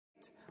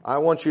I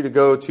want you to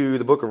go to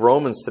the book of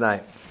Romans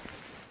tonight.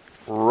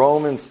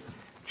 Romans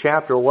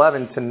chapter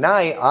 11.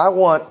 Tonight, I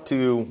want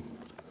to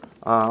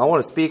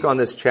speak on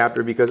this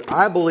chapter because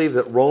I believe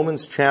that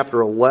Romans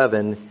chapter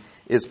 11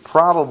 is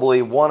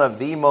probably one of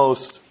the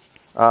most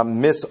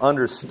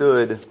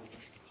misunderstood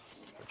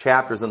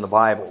chapters in the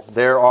Bible.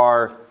 There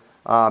are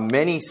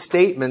many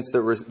statements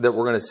that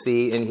we're going to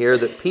see in here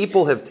that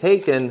people have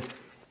taken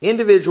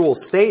individual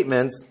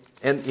statements.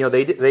 And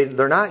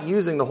they're not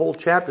using the whole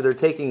chapter. They're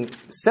taking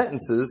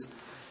sentences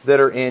that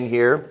are in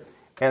here,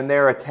 and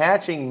they're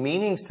attaching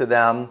meanings to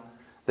them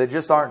that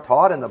just aren't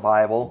taught in the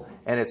Bible.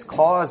 And it's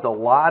caused a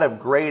lot of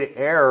great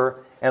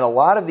error. And a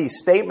lot of these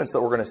statements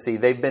that we're going to see,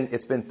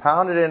 it's been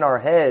pounded in our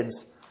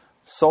heads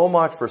so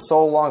much for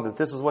so long that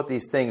this is what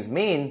these things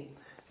mean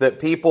that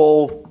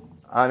people,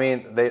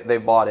 they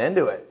bought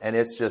into it. And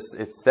it's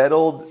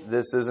settled.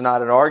 This is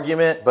not an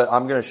argument, but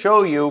I'm going to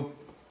show you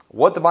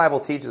what the Bible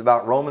teaches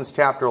about Romans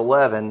chapter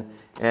 11,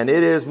 and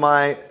it is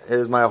my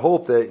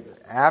hope that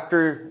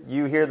after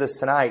you hear this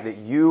tonight that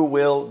you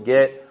will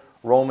get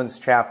Romans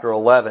chapter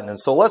 11. And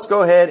so let's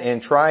go ahead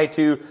and try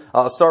to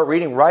start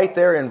reading right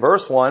there in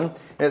verse 1. And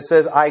it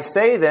says, I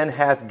say then,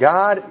 hath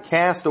God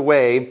cast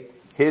away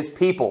his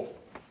people?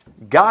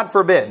 God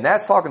forbid. And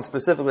that's talking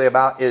specifically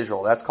about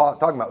Israel. That's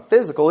talking about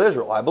physical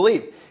Israel, I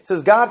believe. It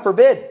says, God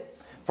forbid.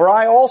 For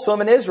I also am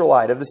an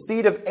Israelite, of the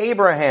seed of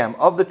Abraham,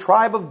 of the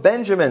tribe of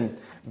Benjamin.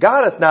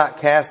 God hath not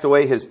cast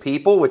away his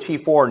people, which he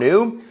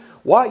foreknew.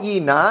 Wot ye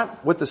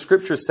not what the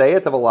Scripture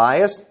saith of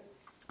Elias,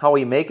 how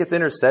he maketh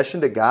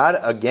intercession to God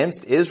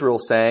against Israel,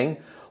 saying,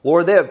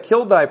 Lord, they have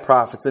killed thy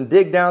prophets, and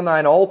digged down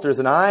thine altars,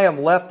 and I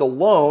am left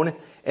alone,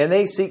 and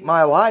they seek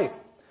my life.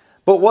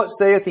 But what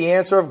saith the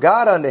answer of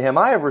God unto him?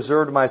 I have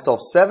reserved myself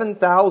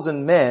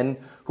 7,000 men,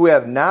 who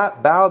have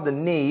not bowed the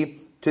knee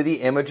to the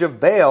image of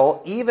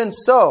Baal. Even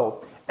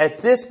so, at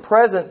this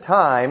present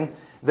time,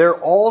 there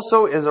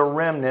also is a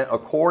remnant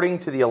according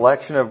to the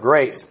election of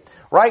grace.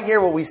 Right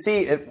here, what we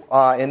see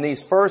in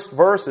these first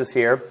verses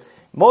here,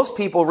 most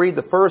people read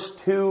the first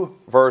two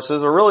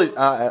verses,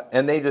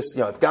 and they just,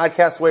 God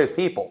casts away his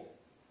people.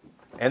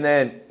 And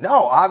then,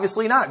 no,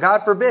 obviously not.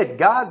 God forbid.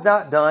 God's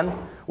not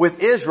done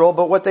with Israel,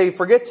 but what they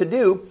forget to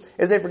do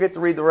is they forget to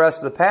read the rest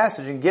of the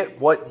passage and get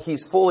what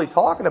he's fully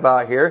talking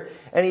about here.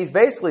 And he's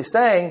basically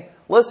saying,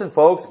 listen,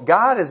 folks,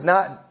 God has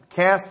not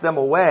cast them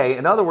away.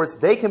 In other words,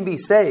 they can be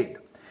saved.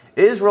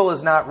 Israel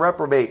is not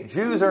reprobate.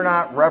 Jews are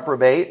not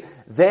reprobate.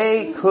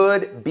 They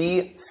could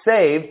be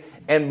saved.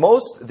 And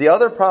the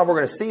other problem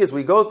we're going to see as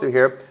we go through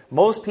here,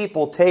 most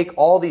people take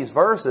all these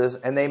verses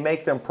and they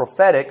make them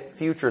prophetic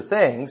future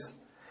things.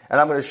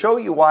 And I'm going to show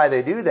you why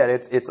they do that.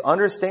 It's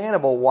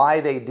understandable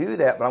why they do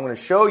that, but I'm going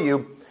to show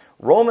you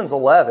Romans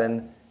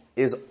 11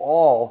 is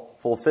all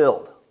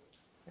fulfilled.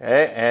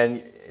 Okay?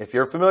 And if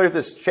you're familiar with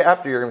this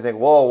chapter, you're going to think,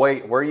 whoa,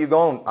 wait, where are you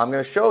going? I'm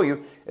going to show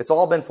you. It's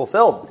all been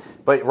fulfilled.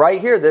 But right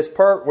here, this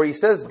part where he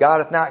says,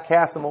 God hath not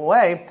cast them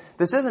away,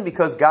 this isn't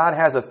because God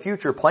has a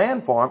future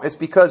plan for them. It's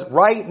because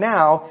right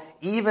now,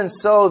 even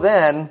so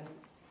then,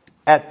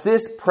 at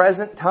this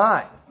present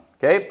time.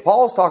 Okay,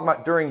 Paul's talking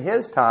about during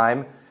his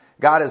time,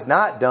 God is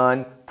not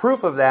done.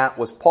 Proof of that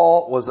was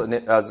Paul was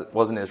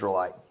an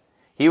Israelite.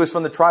 He was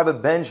from the tribe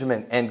of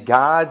Benjamin, and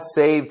God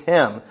saved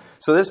him.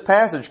 So this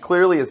passage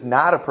clearly is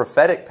not a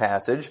prophetic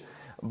passage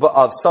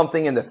of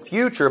something in the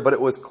future, but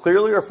it was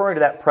clearly referring to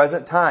that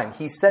present time.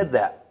 He said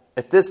that.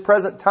 At this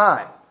present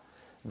time,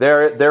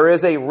 there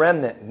is a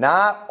remnant.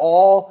 Not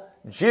all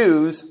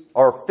Jews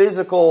or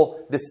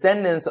physical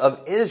descendants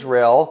of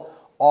Israel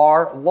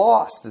are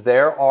lost.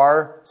 There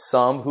are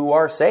some who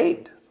are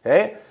saved.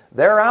 Okay?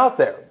 They're out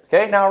there.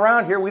 Okay, now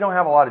around here, we don't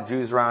have a lot of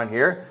Jews around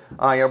here.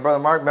 Brother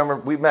Mark, remember,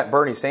 we met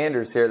Bernie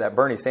Sanders here, that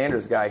Bernie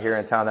Sanders guy here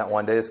in town that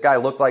one day. This guy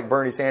looked like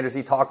Bernie Sanders.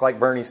 He talked like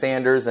Bernie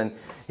Sanders, and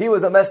he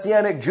was a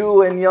Messianic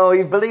Jew, and,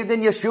 he believed in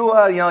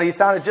Yeshua. He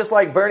sounded just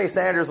like Bernie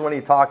Sanders when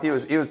he talked. He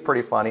was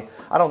pretty funny.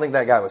 I don't think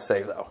that guy was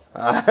saved, though.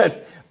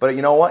 But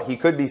you know what? He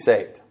could be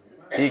saved.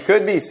 He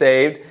could be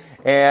saved,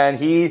 and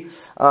we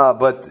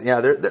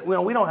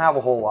don't have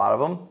a whole lot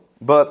of them.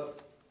 But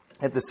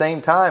at the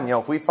same time,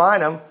 if we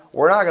find them,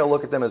 we're not going to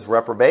look at them as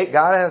reprobate.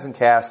 God hasn't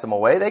cast them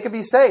away. They could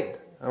be saved.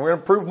 And we're going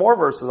to prove more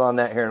verses on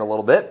that here in a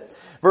little bit.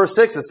 Verse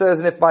 6, it says,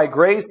 And if by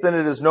grace, then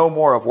it is no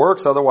more of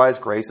works, otherwise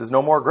grace is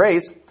no more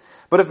grace.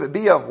 But if it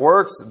be of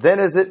works, then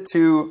is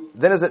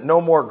it no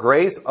more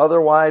grace,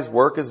 otherwise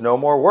work is no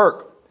more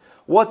work.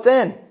 What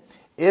then?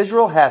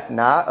 Israel hath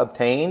not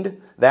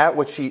obtained that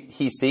which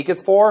he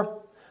seeketh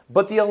for,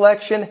 but the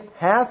election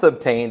hath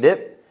obtained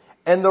it,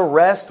 and the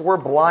rest were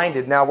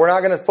blinded. Now, we're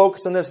not going to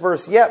focus on this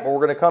verse yet, but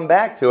we're going to come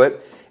back to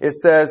it. It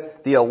says,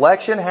 the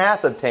election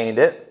hath obtained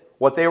it,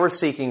 what they were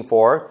seeking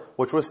for,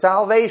 which was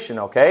salvation,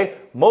 okay?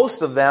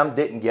 Most of them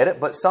didn't get it,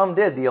 but some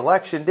did. The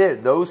election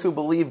did. Those who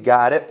believed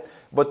got it,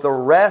 but the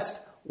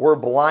rest were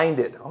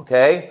blinded,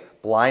 okay?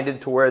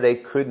 Blinded to where they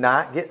could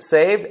not get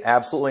saved?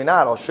 Absolutely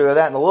not. I'll show you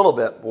that in a little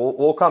bit.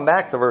 We'll come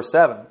back to verse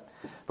 7.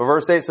 But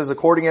verse 8 says,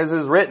 according as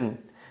it is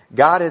written,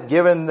 God hath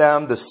given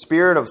them the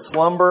spirit of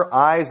slumber,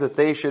 eyes that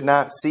they should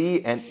not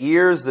see, and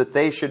ears that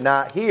they should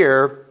not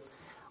hear,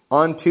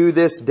 unto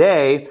this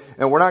day.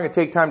 And we're not going to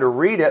take time to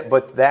read it,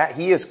 but that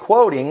he is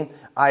quoting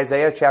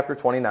Isaiah chapter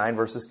 29,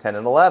 verses 10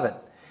 and 11.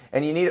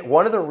 And you need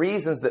one of the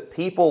reasons that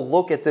people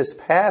look at this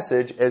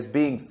passage as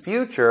being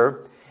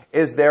future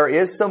is there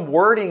is some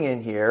wording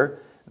in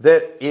here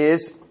that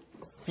is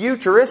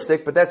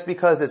futuristic, but that's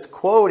because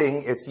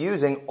it's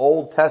using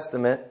Old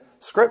Testament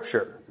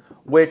scripture,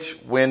 which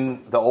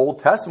when the Old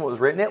Testament was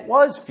written, it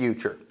was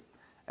future.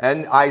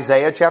 And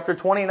Isaiah chapter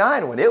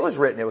 29, when it was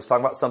written, it was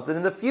talking about something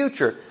in the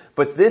future.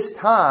 But this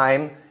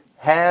time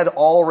had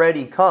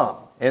already come.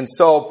 And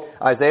so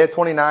Isaiah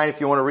 29, if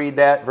you want to read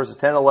that, verses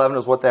 10 and 11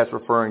 is what that's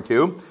referring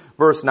to.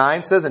 Verse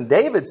 9 says, And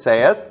David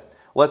saith,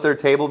 Let their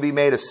table be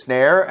made a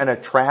snare, and a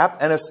trap,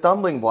 and a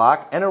stumbling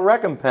block, and a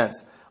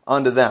recompense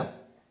unto them.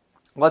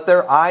 Let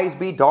their eyes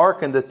be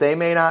darkened, that they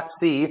may not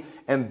see,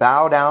 and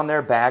bow down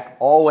their back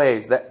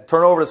always.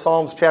 Turn over to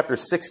Psalms chapter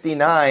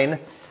 69.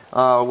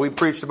 We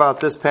preached about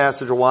this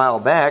passage a while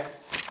back.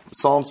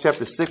 Psalms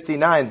chapter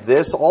 69.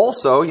 This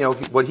also,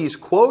 what he's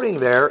quoting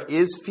there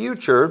is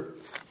future,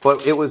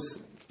 but it was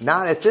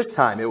not at this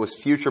time. It was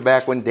future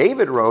back when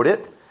David wrote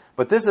it,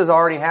 but this has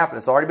already happened.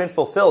 It's already been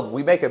fulfilled.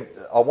 We make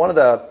one of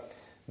the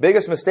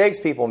biggest mistakes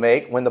people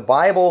make when the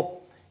Bible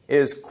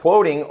is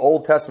quoting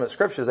Old Testament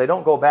scriptures. They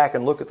don't go back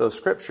and look at those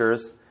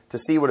scriptures to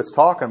see what it's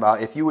talking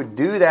about. If you would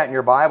do that in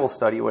your Bible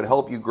study, it would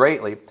help you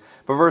greatly.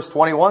 But verse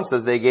 21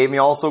 says, They gave me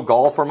also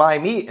gall for my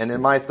meat, and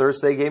in my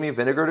thirst they gave me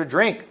vinegar to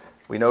drink.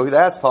 We know who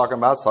that's talking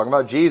about. It's talking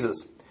about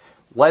Jesus.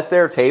 Let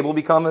their table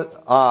become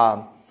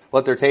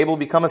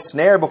a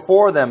snare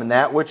before them, and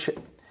that which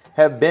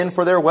have been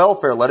for their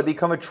welfare, let it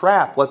become a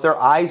trap. Let their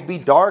eyes be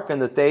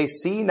darkened, that they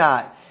see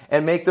not,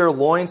 and make their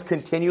loins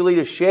continually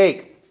to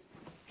shake.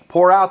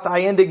 Pour out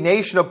thy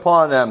indignation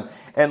upon them,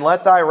 and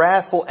let thy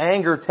wrathful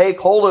anger take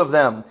hold of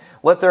them.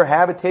 Let their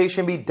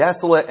habitation be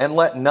desolate, and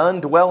let none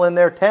dwell in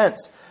their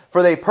tents.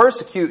 For they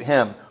persecute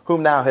him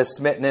whom thou hast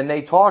smitten, and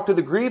they talk to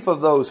the grief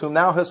of those whom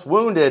thou hast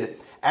wounded.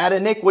 Add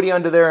iniquity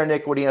unto their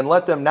iniquity, and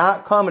let them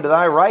not come into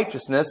thy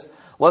righteousness.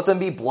 Let them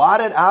be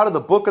blotted out of the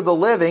book of the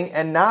living,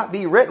 and not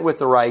be written with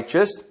the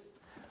righteous.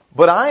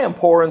 But I am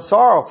poor and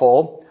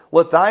sorrowful.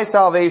 Let thy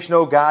salvation,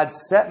 O God,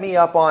 set me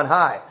up on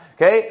high.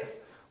 Okay?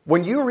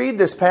 When you read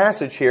this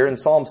passage here in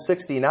Psalm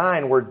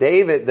 69, where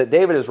David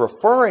is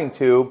referring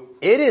to,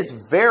 it is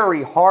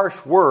very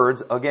harsh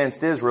words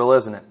against Israel,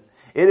 isn't it?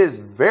 It is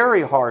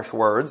very harsh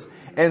words.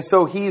 And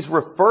so he's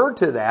referred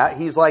to that.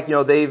 He's like,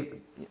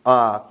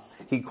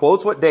 he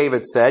quotes what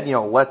David said,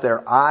 let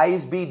their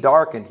eyes be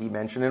darkened. He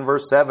mentioned in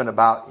verse 7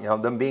 about,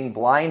 them being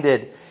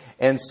blinded.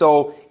 And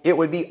so it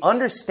would be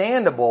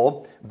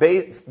understandable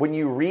when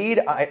you read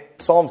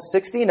Psalm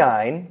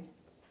 69,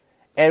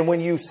 and when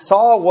you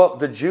saw what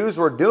the Jews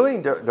were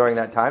doing during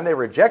that time, they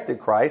rejected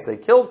Christ, they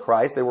killed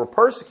Christ, they were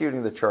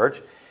persecuting the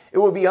church. It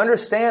would be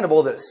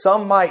understandable that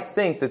some might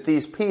think that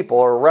these people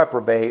are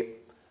reprobate.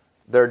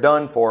 They're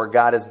done for.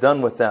 God is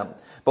done with them.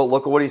 But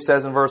look at what he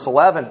says in verse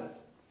 11.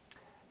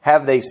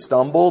 Have they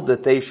stumbled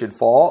that they should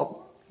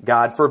fall?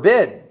 God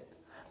forbid.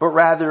 But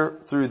rather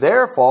through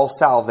their fall,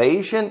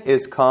 salvation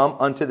is come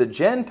unto the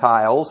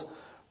Gentiles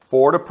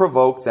for to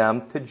provoke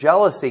them to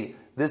jealousy.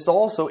 This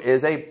also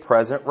is a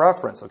present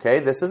reference. Okay,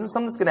 this isn't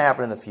something that's going to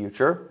happen in the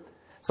future.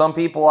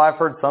 I've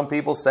heard some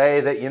people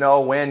say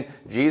that, when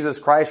Jesus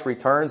Christ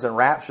returns and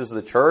raptures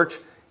the church,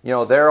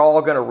 they're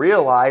all going to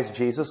realize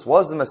Jesus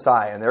was the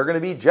Messiah, and they're going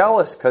to be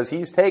jealous because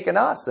he's taken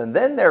us, and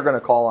then they're going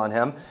to call on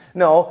him.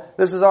 No,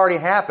 this has already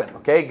happened.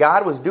 Okay,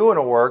 God was doing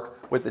a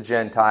work with the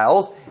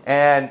Gentiles,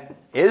 and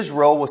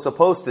Israel was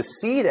supposed to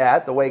see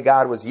that the way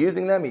God was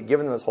using them. He'd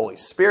given them his Holy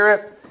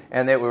Spirit,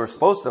 and they were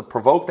supposed to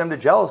provoke them to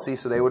jealousy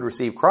so they would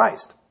receive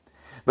Christ.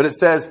 But it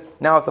says,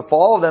 Now if the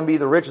fall of them be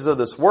the riches of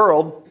this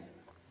world,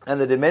 and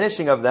the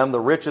diminishing of them the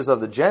riches of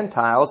the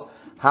Gentiles,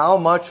 how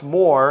much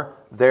more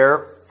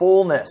their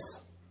fullness?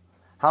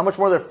 How much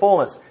more their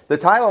fullness? The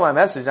title of my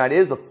message tonight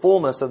is The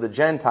Fullness of the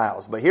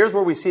Gentiles. But here's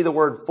where we see the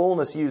word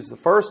fullness used the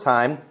first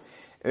time,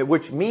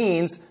 which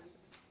means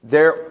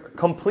their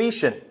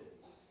completion.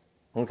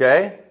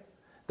 Okay?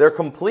 Their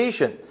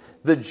completion.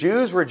 The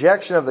Jews'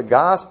 rejection of the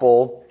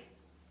gospel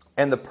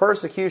and the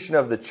persecution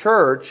of the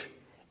church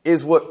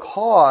is what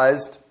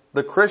caused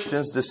the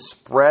Christians to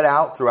spread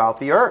out throughout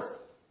the earth.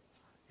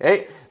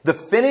 Okay? The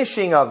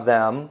finishing of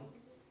them,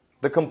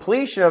 the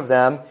completion of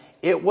them,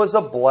 it was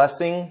a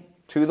blessing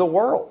to the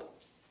world.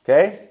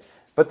 Okay?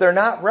 But they're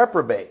not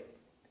reprobate.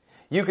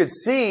 You could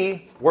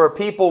see where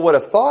people would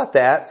have thought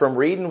that from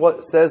reading what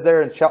it says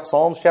there in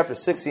Psalms chapter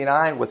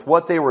 69 with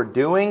what they were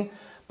doing.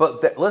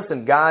 But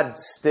listen, God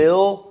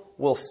still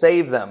will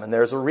save them. And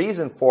there's a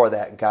reason for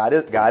that. God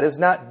is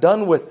not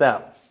done with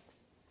them.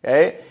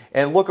 Okay?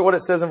 And look at what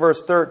it says in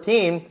verse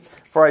 13.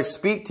 For I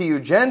speak to you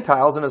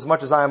Gentiles, and as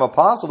much as I am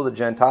apostle to the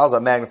Gentiles, I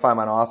magnify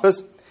mine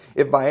office.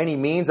 If by any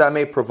means I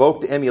may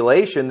provoke to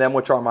emulation them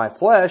which are my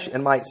flesh,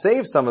 and might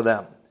save some of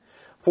them.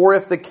 For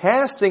if the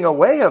casting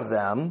away of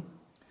them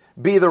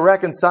be the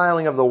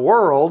reconciling of the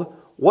world,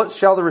 what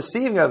shall the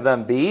receiving of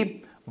them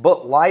be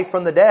but life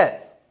from the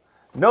dead?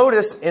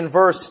 Notice in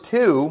verse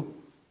 2,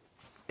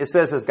 it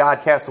says, has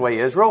God cast away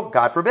Israel?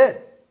 God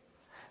forbid.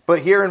 But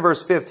here in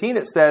verse 15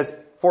 it says,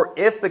 for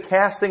if the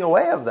casting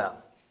away of them.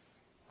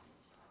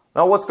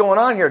 Now what's going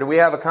on here? Do we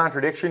have a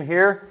contradiction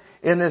here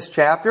in this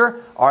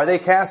chapter? Are they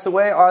cast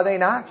away? Are they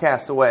not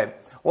cast away?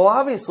 Well,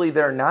 obviously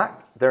they're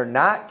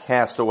not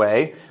cast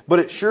away, but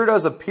it sure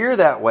does appear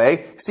that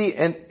way. See,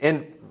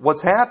 and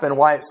what's happened,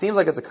 why it seems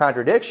like it's a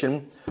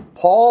contradiction,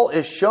 Paul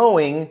is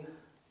showing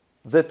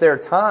that their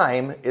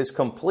time is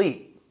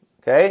complete.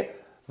 Okay?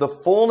 The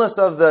fullness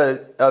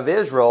of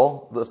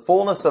Israel, the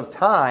fullness of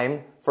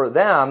time for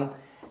them,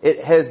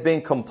 it has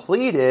been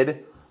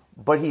completed,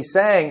 but he's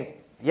saying,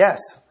 yes,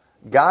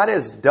 God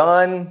has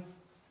done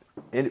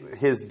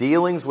his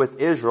dealings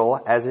with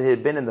Israel as it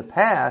had been in the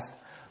past,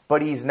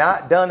 but he's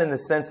not done in the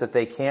sense that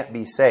they can't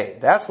be saved.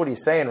 That's what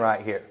he's saying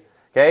right here.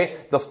 Okay?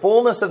 The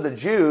fullness of the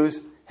Jews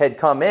had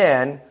come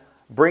in,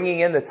 bringing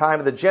in the time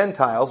of the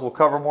Gentiles. We'll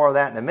cover more of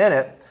that in a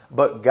minute.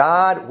 But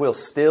God will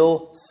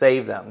still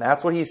save them.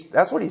 That's what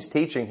he's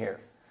teaching here.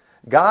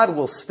 God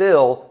will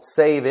still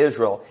save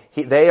Israel.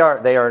 They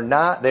are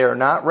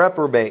not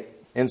reprobate.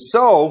 And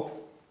so,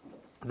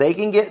 they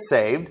can get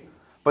saved,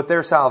 but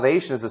their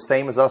salvation is the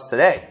same as us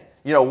today.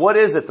 You know, what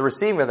is it, the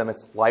receiving of them?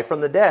 It's life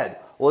from the dead.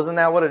 Well, isn't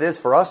that what it is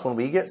for us when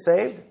we get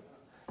saved?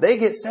 They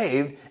get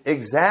saved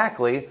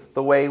exactly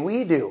the way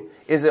we do.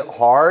 Is it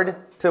hard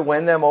to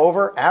win them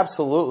over?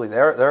 Absolutely.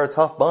 They're a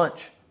tough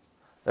bunch.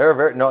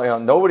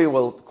 Nobody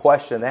will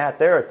question that.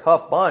 They're a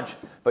tough bunch.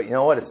 But you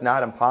know what? It's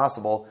not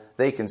impossible.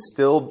 They can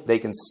still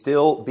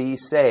be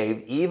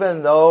saved,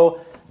 even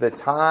though the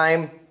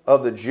time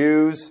of the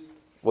Jews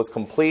was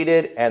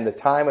completed and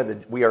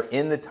we are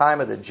in the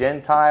time of the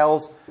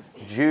Gentiles.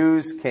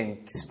 Jews can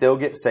still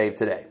get saved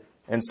today.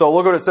 And so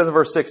look what it says in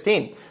verse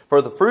 16.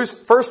 For the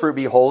first fruit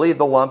be holy,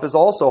 the lump is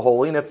also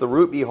holy, and if the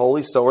root be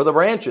holy, so are the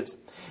branches.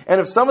 And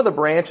if some of the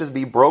branches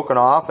be broken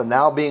off, and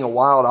thou being a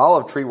wild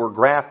olive tree were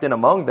grafted in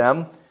among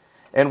them,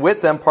 and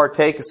with them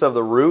partakest of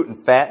the root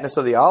and fatness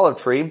of the olive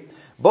tree,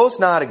 boast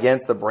not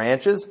against the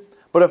branches,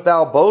 but if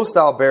thou boast,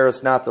 thou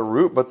bearest not the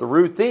root, but the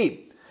root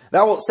thee.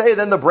 Thou wilt say,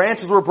 then the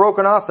branches were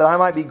broken off, that I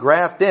might be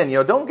grafted in. You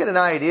know, don't get an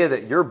idea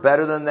that you're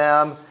better than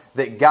them,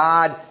 that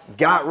God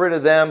got rid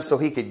of them so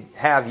he could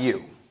have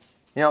you.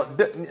 You know,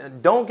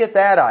 don't get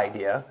that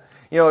idea.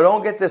 You know,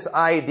 don't get this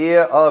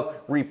idea of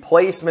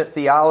replacement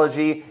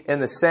theology in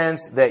the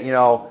sense that, you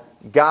know,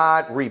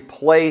 God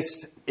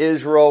replaced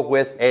Israel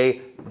with a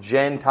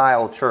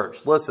Gentile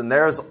church. Listen,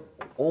 this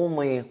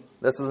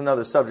is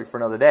another subject for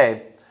another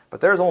day,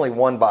 but there's only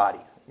one body.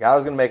 God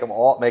is going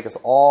to make us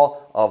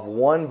all of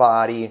one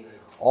body.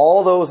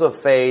 All those of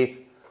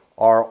faith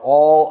are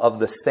all of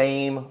the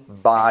same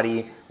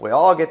body. We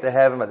all get to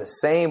heaven by the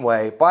same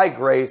way, by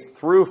grace,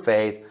 through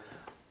faith.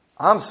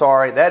 I'm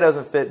sorry, that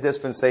doesn't fit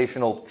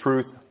dispensational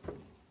truth,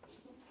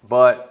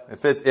 but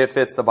it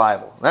fits the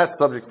Bible. That's a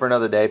subject for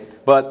another day.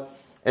 But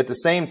at the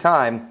same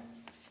time,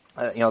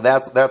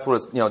 that's what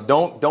it's.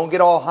 Don't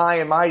get all high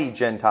and mighty,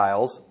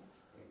 Gentiles.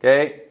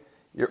 Okay,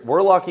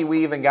 we're lucky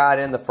we even got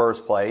in the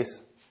first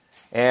place,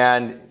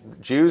 and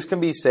Jews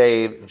can be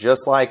saved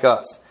just like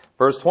us.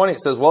 Verse 20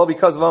 it says, "Well,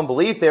 because of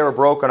unbelief they were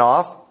broken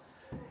off,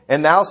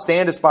 and thou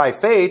standest by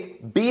faith.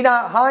 Be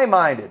not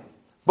high-minded,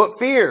 but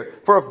fear.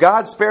 For if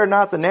God spared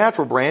not the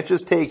natural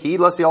branches, take heed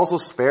lest he also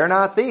spare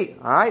not thee."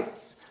 All right?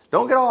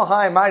 Don't get all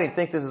high and mighty and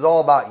think this is all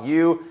about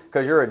you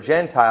because you're a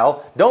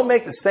Gentile. Don't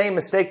make the same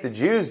mistake the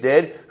Jews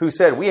did who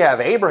said, we have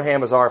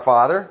Abraham as our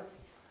father.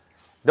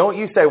 Don't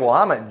you say, well,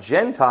 I'm a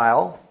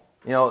Gentile.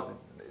 You know,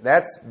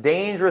 that's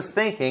dangerous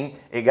thinking.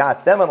 It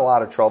got them in a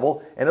lot of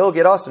trouble, and it'll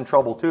get us in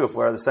trouble too if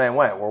we're the same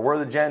way. Well, we're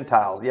the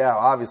Gentiles. Yeah,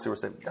 obviously we're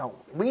saved. No,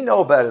 we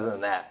know better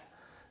than that.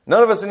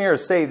 None of us in here are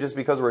saved just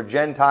because we're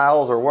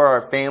Gentiles or where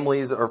our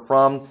families are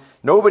from.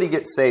 Nobody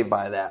gets saved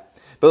by that.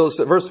 But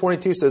verse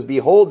 22 says,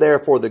 "Behold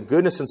therefore the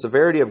goodness and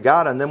severity of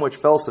God on them which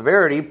fell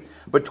severity,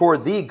 but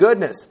toward thee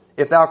goodness.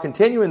 If thou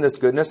continue in this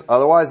goodness,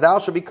 otherwise thou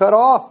shalt be cut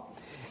off.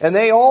 And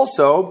they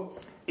also,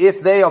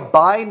 if they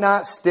abide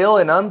not still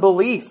in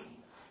unbelief,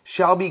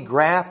 shall be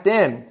grafted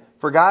in.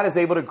 For God is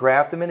able to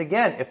graft them in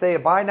again, if they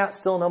abide not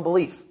still in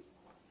unbelief."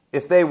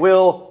 If they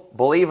will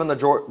believe in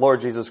the Lord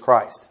Jesus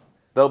Christ,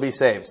 they'll be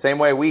saved. Same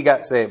way we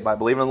got saved, by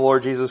believing in the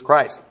Lord Jesus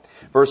Christ.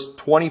 Verse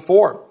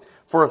 24,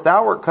 "For if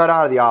thou wert cut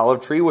out of the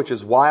olive tree, which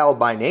is wild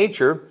by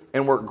nature,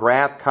 and wert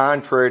grafted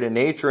contrary to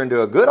nature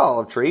into a good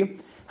olive tree,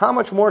 how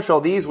much more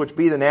shall these which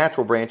be the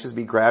natural branches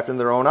be grafted in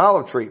their own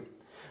olive tree?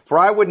 For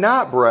I would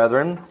not,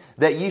 brethren,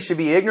 that ye should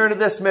be ignorant of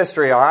this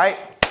mystery." All right?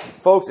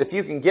 Folks, if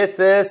you can get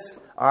this,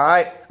 all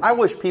right? I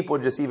wish people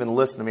would just even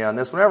listen to me on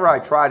this. Whenever I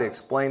try to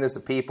explain this to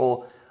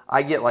people,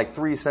 I get like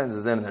 3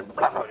 sentences in and then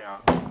blah, blah,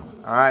 blah.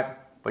 All right?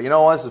 But you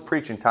know what? This is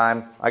preaching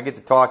time. I get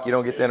to talk. You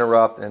don't get to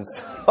interrupt. And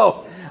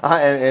so,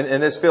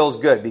 and this feels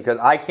good because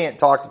I can't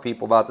talk to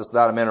people about this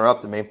without them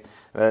interrupting me.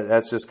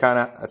 That's kind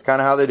of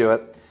how they do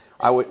it.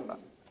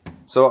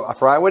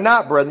 For I would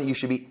not, brethren, that you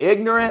should be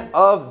ignorant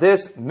of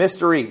this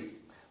mystery,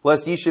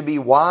 lest ye should be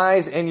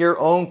wise in your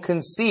own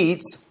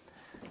conceits,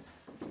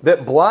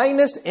 that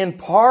blindness in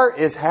part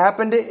is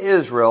happened to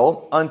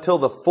Israel until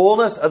the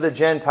fullness of the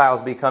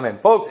Gentiles be come in.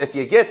 Folks, if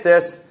you get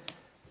this,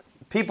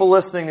 people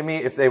listening to me,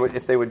 if they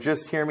would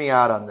just hear me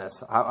out on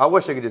this. I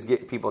wish I could just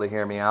get people to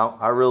hear me out.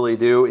 I really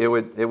do. It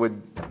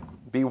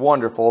would be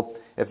wonderful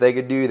if they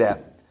could do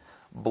that.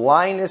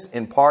 Blindness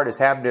in part has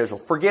happened to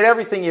Israel. Forget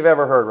everything you've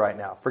ever heard right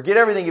now. Forget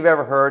everything you've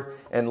ever heard,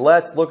 and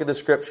let's look at the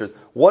Scriptures.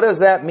 What does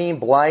that mean,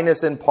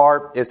 blindness in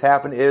part has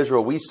happened to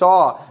Israel? We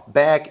saw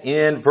back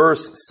in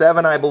verse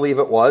 7, I believe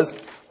it was,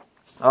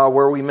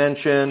 where we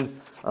mentioned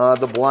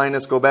the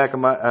blindness. Go back in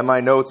my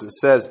notes. It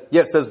says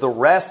the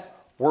rest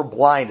were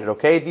blinded.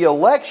 Okay, the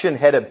election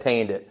had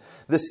obtained it.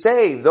 The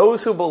saved,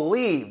 those who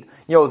believed,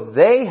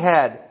 they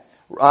had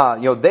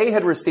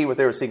received what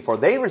they were seeking for.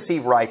 They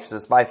received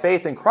righteousness by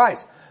faith in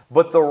Christ.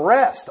 But the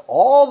rest,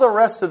 all the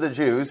rest of the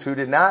Jews who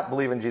did not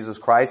believe in Jesus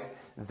Christ,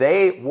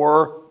 they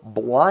were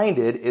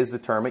blinded is the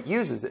term it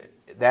uses.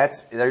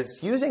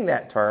 It's using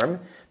that term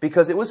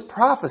because it was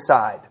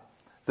prophesied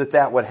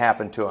that would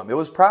happen to them. It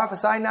was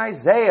prophesied in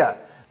Isaiah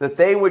that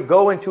they would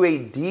go into a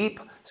deep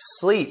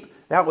sleep.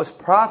 That was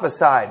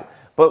prophesied.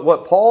 But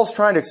what Paul's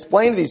trying to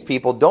explain to these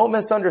people, don't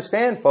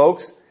misunderstand,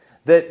 folks,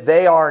 that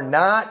they are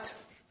not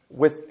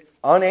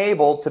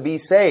unable to be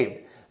saved.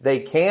 They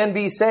can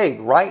be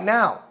saved right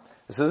now.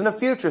 This isn't a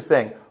future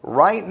thing.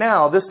 Right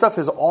now, this stuff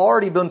has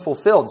already been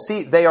fulfilled. See,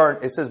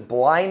 it says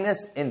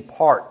blindness in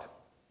part.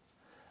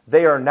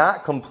 They are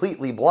not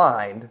completely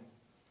blind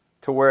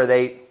to where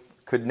they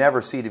could never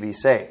see to be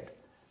saved.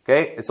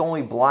 Okay? It's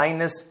only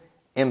blindness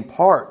in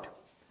part.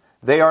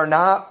 They are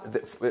not,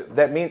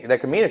 that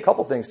can mean a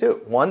couple things too.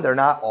 One, they're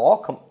not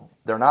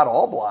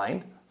all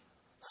blind.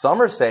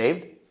 Some are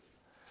saved.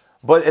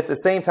 But at the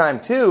same time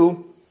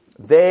too,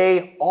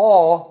 they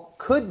all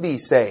could be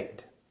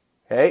saved.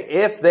 Okay,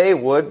 if they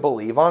would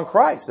believe on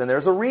Christ. And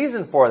there's a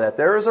reason for that.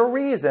 There is a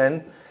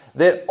reason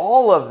that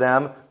all of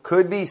them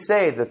could be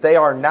saved, that they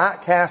are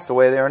not cast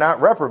away, they are not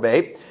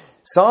reprobate.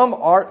 Some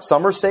are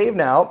saved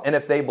now, and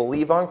if they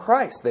believe on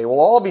Christ, they will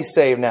all be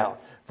saved now.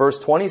 Verse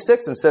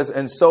 26 and says,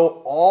 and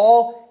so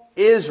all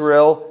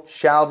Israel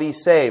shall be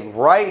saved.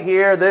 Right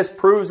here, this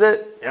proves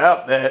it.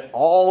 Yep, that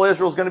all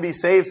Israel's going to be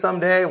saved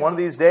someday. One of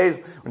these days,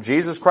 when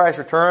Jesus Christ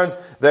returns,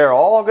 they're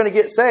all going to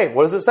get saved.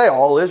 What does it say?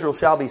 All Israel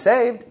shall be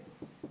saved.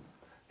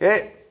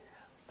 Okay,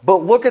 but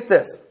look at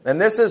this, and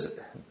this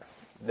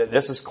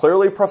is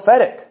clearly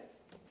prophetic.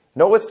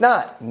 No, it's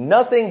not.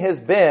 Nothing has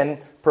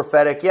been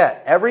prophetic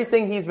yet.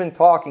 Everything he's been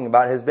talking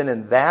about has been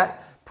in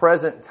that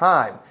present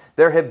time.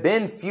 There have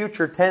been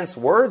future tense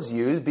words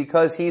used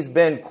because he's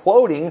been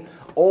quoting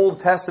Old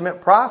Testament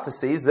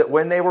prophecies that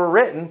when they were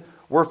written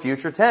were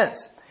future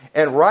tense.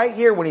 And right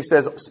here when he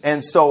says,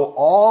 and so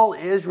all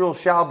Israel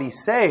shall be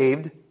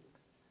saved,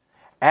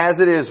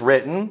 as it is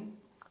written,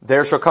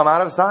 there shall come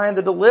out of Zion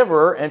the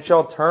deliverer, and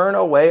shall turn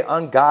away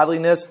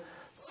ungodliness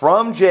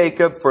from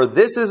Jacob. For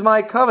this is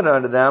my covenant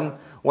unto them,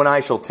 when I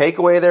shall take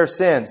away their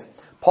sins.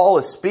 Paul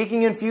is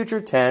speaking in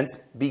future tense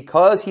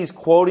because he's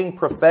quoting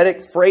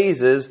prophetic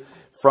phrases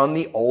from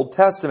the Old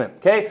Testament.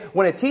 Okay,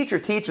 when a teacher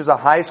teaches a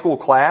high school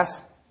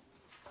class,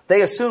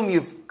 they assume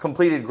you've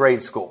completed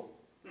grade school.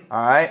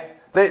 All right,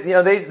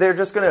 they're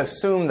just going to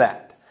assume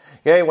that.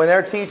 Okay, when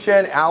they're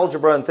teaching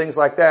algebra and things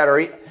like that,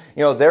 or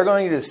they're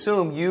going to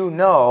assume you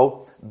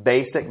know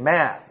basic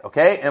math,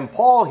 okay? And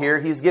Paul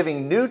here, he's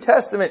giving New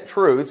Testament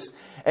truths,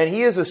 and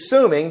he is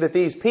assuming that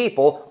these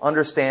people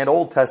understand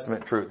Old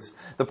Testament truths.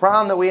 The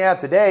problem that we have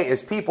today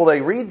is people,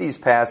 they read these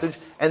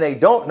passages, and they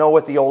don't know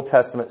what the Old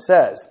Testament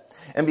says.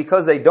 And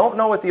because they don't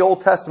know what the Old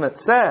Testament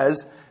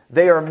says,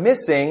 they are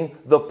missing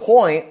the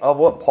point of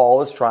what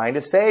Paul is trying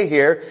to say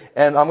here.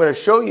 And I'm going to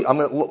show you,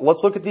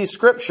 let's look at these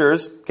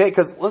scriptures, okay?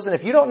 Because listen,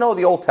 if you don't know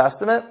the Old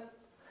Testament,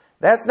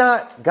 that's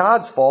not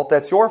God's fault,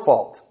 that's your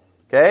fault.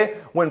 Okay?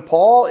 When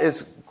Paul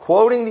is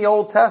quoting the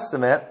Old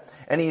Testament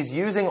and he's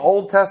using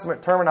Old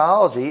Testament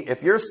terminology,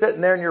 if you're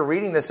sitting there and you're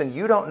reading this and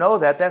you don't know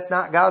that, that's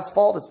not God's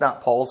fault. It's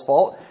not Paul's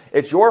fault.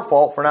 It's your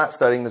fault for not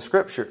studying the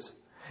Scriptures.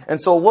 And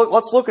so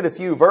let's look at a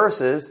few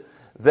verses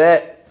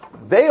that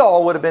they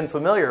all would have been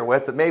familiar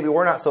with that maybe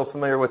we're not so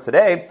familiar with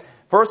today.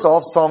 First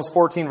off, Psalms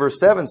 14 verse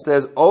 7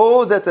 says,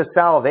 oh, that the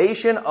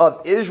salvation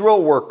of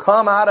Israel were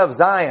come out of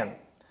Zion.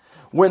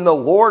 When the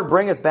Lord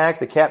bringeth back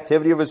the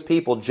captivity of his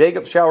people,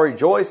 Jacob shall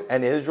rejoice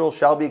and Israel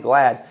shall be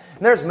glad.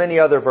 And there's many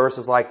other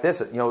verses like this,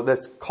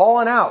 that's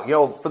calling out,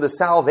 for the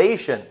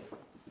salvation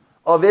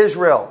of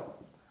Israel.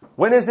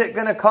 When is it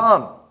going to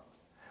come?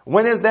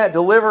 When is that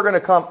deliverer going to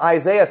come?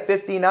 Isaiah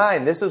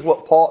 59. This is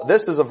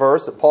a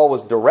verse that Paul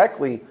was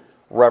directly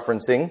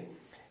referencing.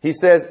 He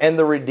says, and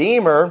the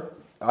Redeemer,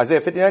 Isaiah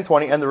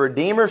 59:20, and the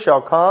Redeemer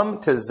shall come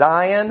to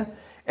Zion,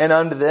 and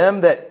unto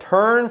them that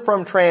turn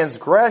from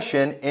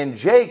transgression in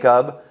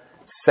Jacob,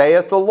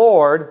 saith the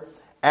Lord,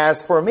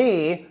 as for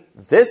me,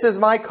 this is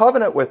my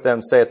covenant with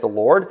them, saith the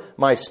Lord,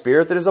 my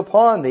spirit that is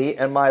upon thee,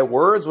 and my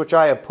words which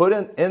I have put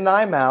in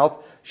thy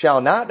mouth,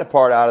 shall not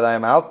depart out of thy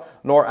mouth,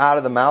 nor out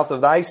of the mouth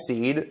of thy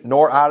seed,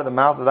 nor out of the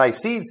mouth of thy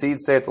seed,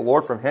 saith the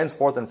Lord, from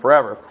henceforth and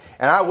forever.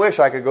 And I wish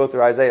I could go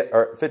through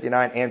Isaiah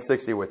 59 and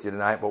 60 with you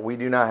tonight, but we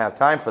do not have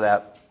time for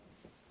that.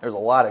 There's a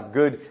lot of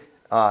good,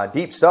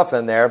 deep stuff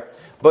in there.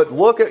 But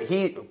look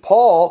at,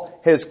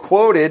 Paul has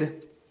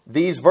quoted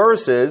these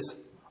verses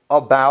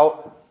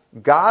about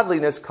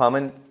godliness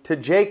coming to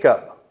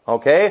Jacob.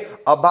 Okay?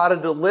 About a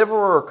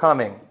deliverer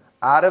coming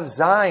out of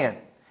Zion.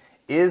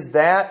 Is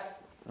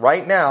that,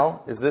 right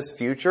now, is this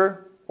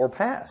future or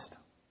past?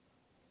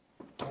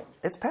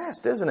 It's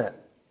past, isn't it?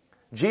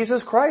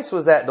 Jesus Christ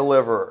was that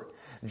deliverer.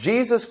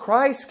 Jesus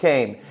Christ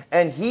came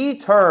and He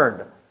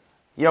turned,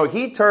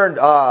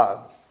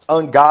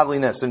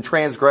 ungodliness and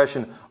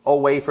transgression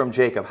away from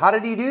Jacob. How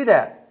did He do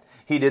that?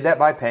 He did that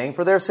by paying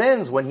for their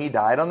sins when He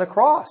died on the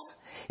cross.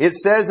 It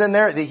says in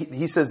there,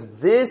 He says,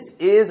 this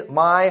is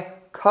my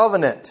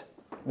covenant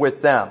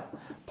with them.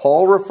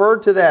 Paul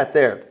referred to that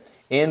there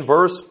in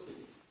verse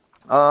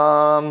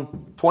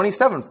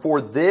 27.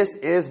 For this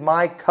is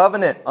my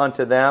covenant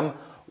unto them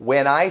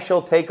when I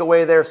shall take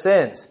away their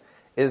sins.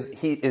 Is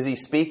he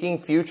speaking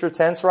future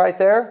tense right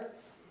there?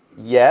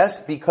 Yes,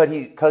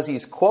 because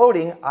he's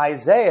quoting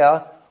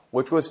Isaiah,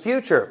 which was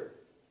future.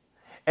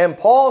 And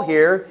Paul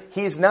here,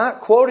 he's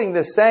not quoting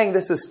this saying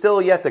this is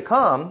still yet to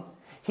come.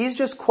 He's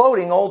just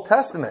quoting Old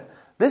Testament.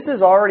 This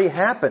has already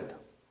happened.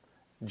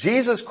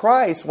 Jesus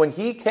Christ, when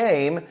He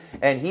came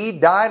and He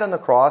died on the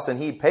cross and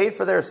He paid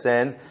for their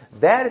sins,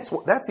 that's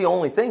the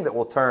only thing that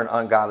will turn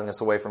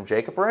ungodliness away from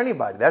Jacob or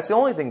anybody. That's the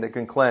only thing that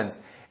can cleanse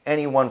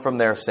anyone from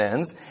their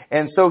sins.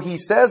 And so he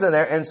says in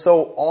there, and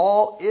so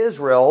all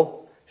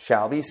Israel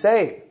shall be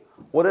saved.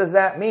 What does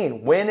that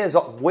mean? When is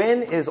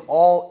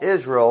all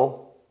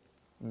Israel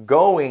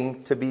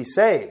going to be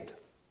saved?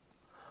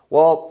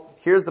 Well,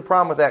 here's the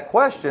problem with that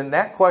question.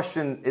 That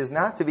question is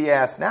not to be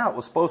asked now. It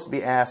was supposed to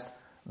be asked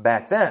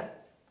back then.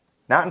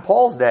 Not in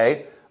Paul's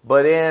day,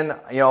 but in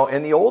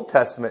the Old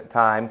Testament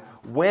time.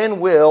 When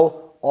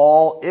will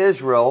all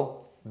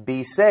Israel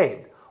be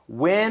saved?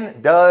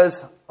 When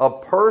does a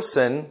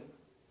person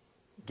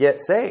get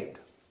saved?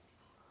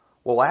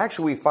 Well,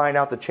 actually, we find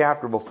out the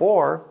chapter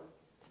before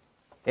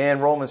in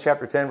Romans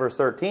chapter 10, verse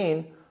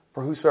 13,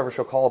 for whosoever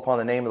shall call upon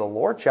the name of the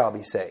Lord shall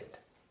be saved.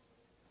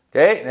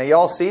 Okay, now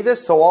y'all see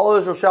this? So all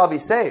Israel shall be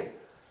saved.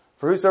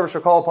 For whosoever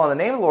shall call upon the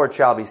name of the Lord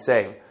shall be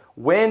saved.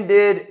 When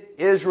did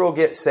Israel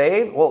get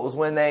saved? Well, it was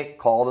when they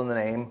called in the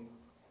name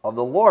of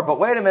the Lord. But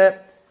wait a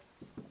minute.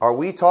 Are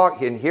we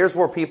talking, and here's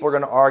where people are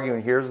going to argue,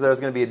 and there's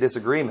going to be a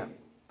disagreement.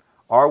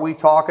 Are we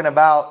talking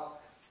about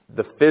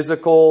the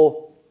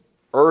physical,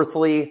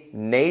 earthly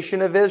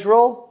nation of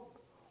Israel?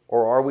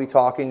 Or are we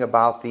talking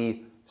about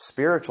the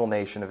spiritual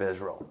nation of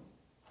Israel?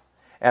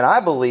 And I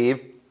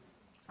believe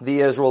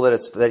the Israel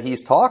that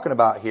he's talking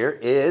about here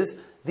is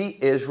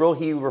the Israel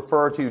he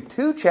referred to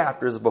 2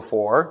 chapters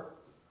before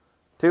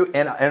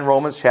in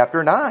Romans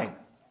chapter 9.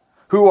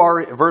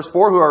 Verse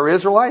 4, who are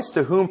Israelites,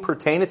 to whom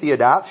pertaineth the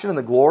adoption and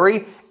the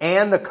glory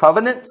and the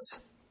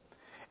covenants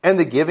and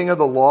the giving of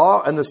the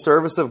law and the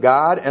service of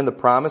God and the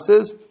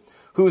promises,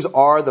 whose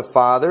are the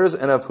fathers,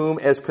 and of whom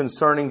as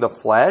concerning the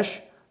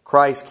flesh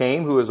Christ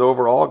came, who is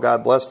over all,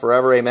 God bless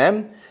forever,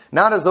 amen.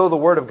 Not as though the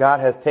word of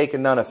God hath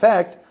taken none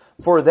effect,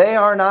 for they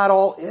are not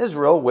all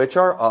Israel which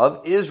are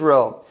of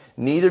Israel,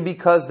 neither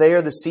because they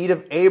are the seed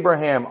of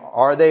Abraham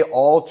are they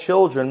all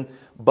children,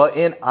 but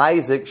in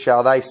Isaac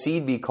shall thy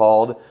seed be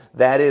called,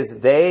 that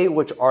is, they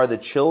which are the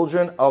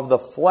children of the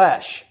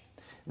flesh.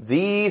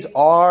 These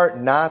are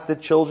not the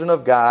children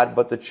of God,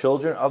 but the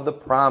children of the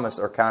promise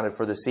are counted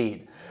for the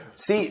seed.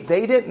 See,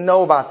 they didn't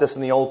know about this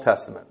in the Old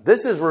Testament.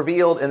 This is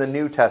revealed in the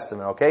New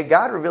Testament, okay?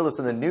 God revealed this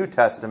in the New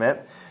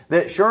Testament,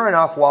 that sure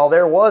enough, while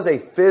there was a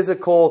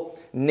physical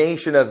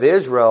nation of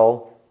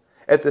Israel,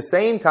 at the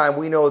same time,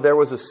 we know there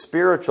was a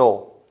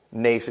spiritual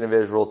nation of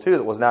Israel too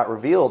that was not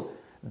revealed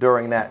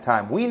during that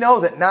time. We know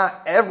that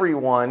not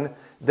everyone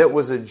that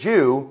was a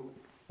Jew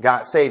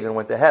got saved and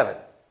went to heaven.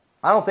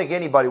 I don't think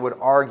anybody would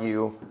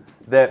argue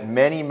that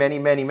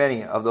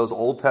many of those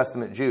Old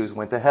Testament Jews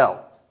went to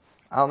hell.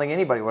 I don't think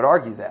anybody would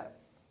argue that.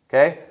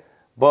 Okay?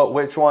 But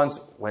which ones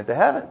went to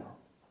heaven?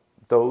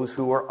 Those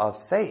who were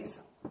of faith,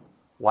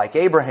 like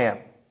Abraham.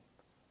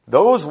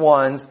 Those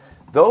ones,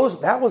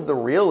 that was the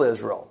real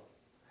Israel.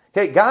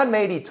 Okay, God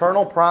made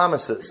eternal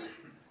promises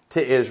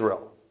to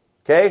Israel.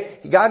 Okay?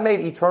 God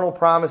made eternal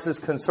promises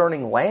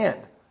concerning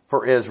land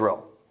for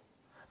Israel.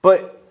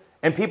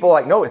 And people are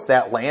like, no, it's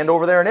that land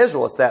over there in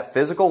Israel. It's that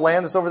physical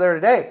land that's over there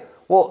today.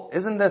 Well,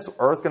 isn't this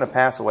earth going to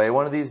pass away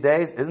one of these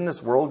days? Isn't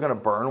this world going to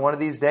burn one of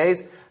these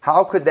days?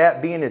 How could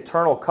that be an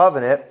eternal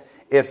covenant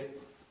if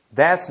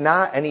that's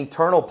not an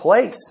eternal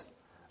place?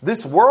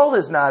 This world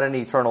is not an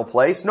eternal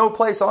place. No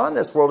place on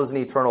this world is an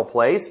eternal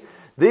place.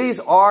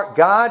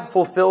 God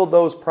fulfilled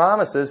those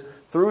promises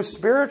through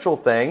spiritual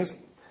things,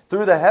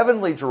 through the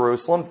heavenly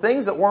Jerusalem,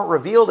 things that weren't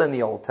revealed in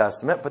the Old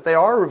Testament, but they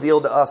are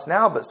revealed to us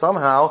now, but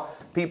somehow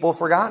people have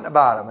forgotten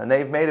about them. And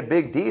they've made a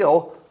big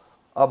deal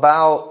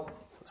about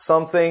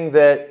something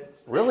that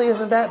really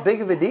isn't that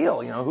big of a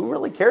deal. Who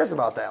really cares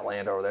about that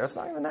land over there? It's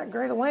not even that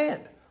great a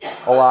land,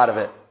 a lot of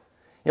it.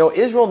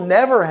 Israel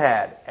never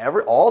had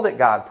all that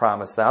God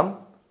promised them.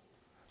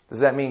 Does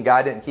that mean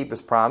God didn't keep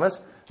His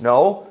promise?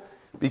 No,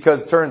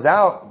 because it turns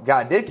out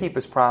God did keep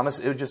His promise.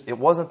 It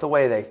wasn't the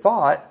way they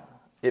thought,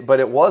 but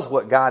it was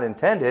what God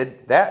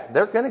intended. That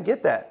they're going to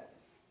get that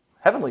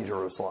heavenly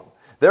Jerusalem.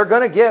 They're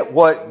going to get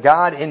what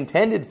God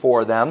intended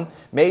for them,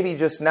 maybe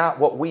just not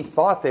what we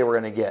thought they were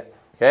going to get.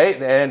 Okay,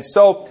 and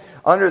so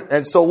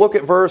look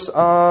at verse.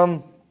 I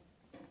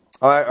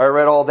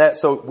read all that.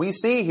 So we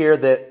see here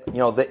that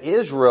the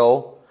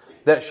Israel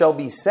that shall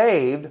be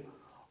saved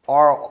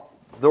are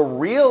the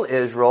real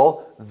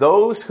Israel,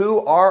 those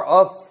who are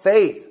of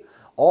faith.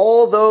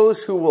 All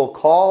those who will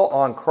call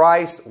on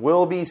Christ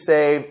will be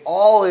saved.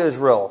 All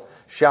Israel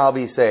shall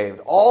be saved.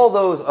 All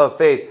those of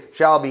faith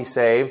shall be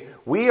saved.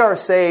 We are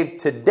saved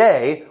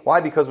today.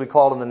 Why? Because we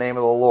called in the name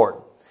of the Lord.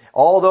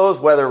 All those,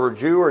 whether we're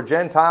Jew or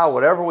Gentile,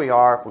 whatever we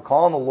are, if we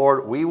call on the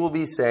Lord, we will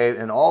be saved.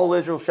 And all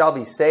Israel shall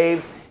be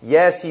saved.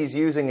 Yes, he's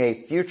using a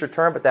future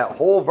term, but that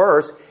whole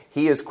verse,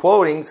 he is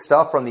quoting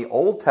stuff from the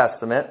Old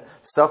Testament,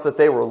 stuff that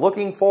they were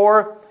looking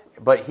for,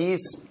 but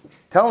he's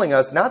telling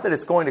us not that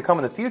it's going to come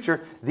in the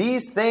future.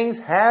 These things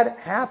had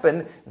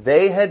happened.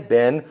 They had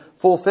been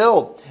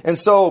fulfilled. And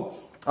so,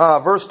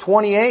 verse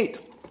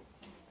 28.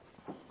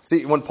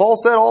 See, when Paul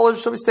said all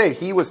Israel shall be saved,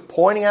 he was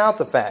pointing out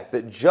the fact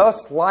that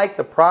just like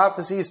the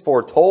prophecies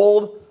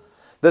foretold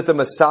that the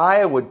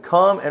Messiah would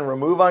come and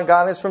remove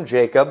ungodliness from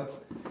Jacob,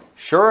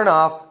 sure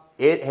enough,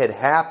 it had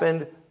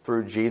happened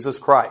through Jesus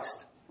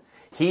Christ.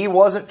 He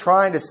wasn't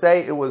trying to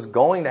say it was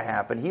going to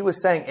happen. He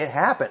was saying it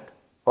happened,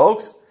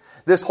 folks.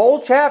 This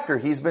whole chapter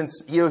he's been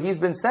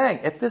saying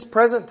at this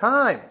present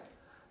time,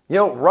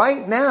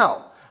 right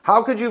now.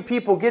 How could you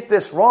people get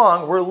this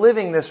wrong? We're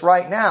living this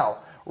right now.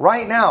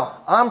 Right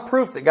now, I'm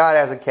proof that God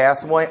hasn't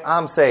cast them away.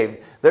 I'm saved.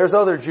 There's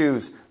other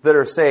Jews that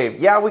are saved.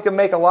 Yeah, we can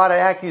make a lot of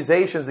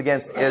accusations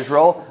against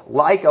Israel,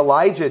 like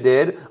Elijah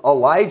did.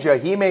 Elijah,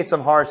 he made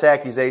some harsh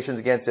accusations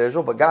against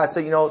Israel, but God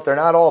said, they're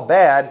not all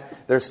bad.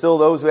 There's still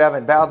those who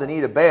haven't bowed the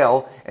knee to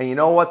Baal. And you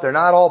know what? They're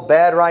not all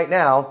bad right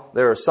now.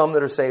 There are some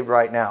that are saved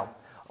right now.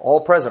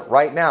 All present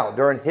right now,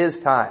 during His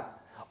time.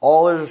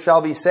 All Israel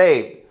shall be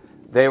saved.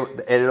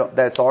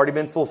 That's already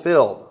been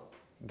fulfilled.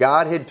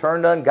 God had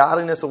turned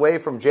ungodliness away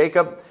from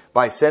Jacob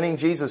by sending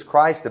Jesus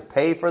Christ to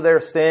pay for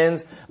their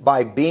sins,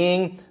 by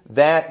being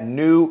that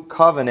new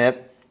covenant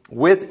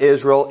with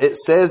Israel. It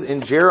says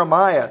in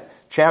Jeremiah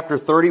chapter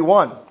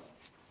 31,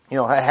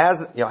 has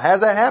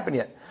that happened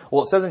yet?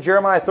 Well, it says in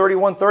Jeremiah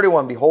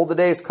 31:31, behold, the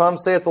days come,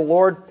 saith the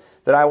Lord,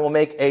 that I will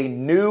make a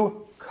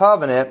new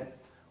covenant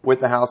with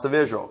the house of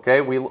Israel.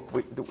 Okay, we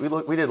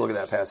did look at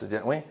that passage,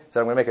 didn't we? It said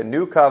I'm going to make a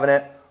new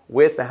covenant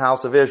with the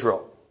house of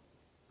Israel.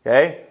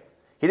 Okay?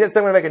 He didn't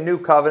say I'm going to make a new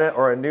covenant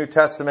or a New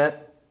Testament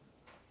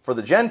for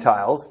the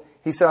Gentiles.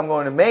 He said I'm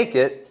going to make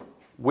it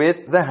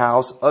with the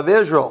house of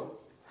Israel.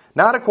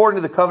 Not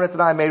according to the covenant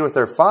that I made with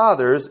their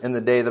fathers in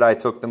the day that I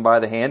took them by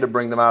the hand to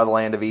bring them out of the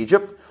land of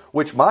Egypt,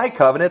 which my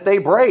covenant they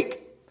break.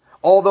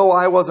 Although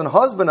I was an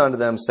husband unto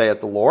them, saith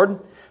the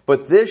Lord.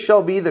 But this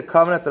shall be the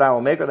covenant that I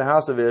will make with the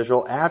house of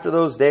Israel. After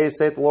those days,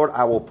 saith the Lord,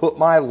 I will put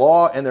my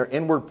law in their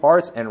inward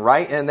parts and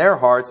write in their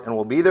hearts, and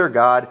will be their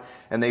God,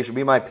 and they shall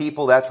be my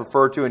people. That's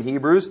referred to in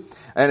Hebrews.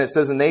 And it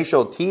says, and they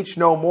shall teach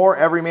no more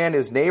every man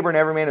his neighbor and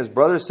every man his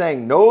brother,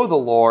 saying, know the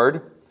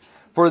Lord,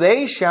 for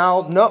they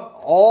shall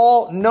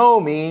all know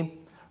me,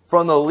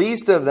 from the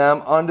least of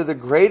them unto the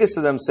greatest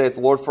of them, saith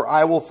the Lord. For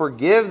I will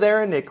forgive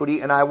their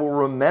iniquity, and I will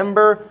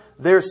remember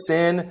their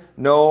sin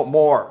no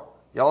more.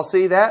 Y'all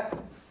see that?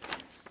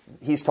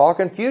 He's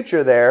talking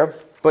future there,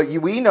 but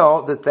we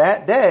know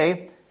that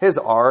day has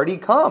already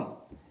come.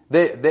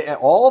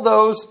 All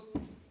those,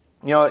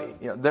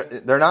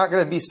 they're not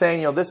going to be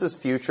saying, this is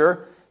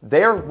future.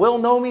 They will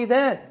know me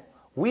then.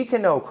 We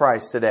can know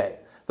Christ today.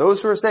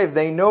 Those who are saved,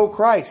 they know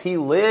Christ. He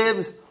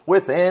lives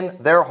within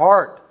their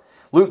heart.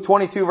 Luke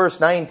 22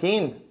 verse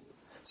 19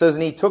 says,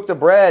 and he took the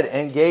bread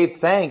and gave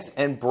thanks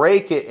and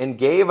brake it and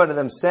gave unto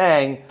them,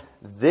 saying,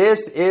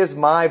 this is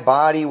my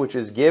body which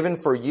is given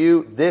for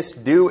you. This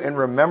do in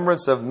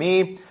remembrance of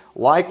me.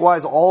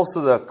 Likewise also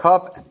the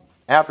cup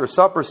after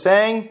supper,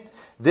 saying,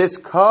 this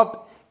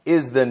cup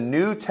is the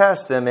New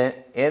Testament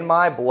in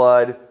my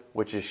blood,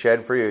 which is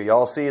shed for you.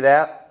 Y'all see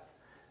that?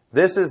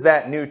 This is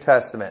that New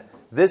Testament.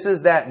 This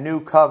is that new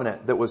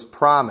covenant that was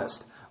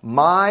promised.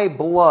 My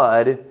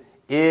blood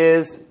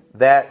is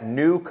that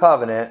new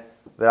covenant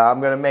that I'm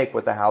going to make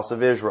with the house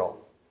of Israel.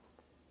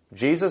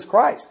 Jesus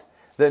Christ.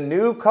 The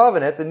new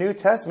covenant, the New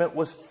Testament,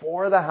 was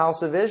for the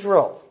house of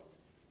Israel.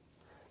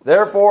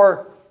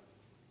 Therefore,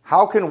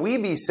 how can we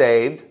be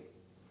saved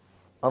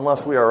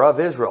unless we are of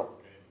Israel?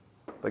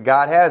 But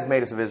God has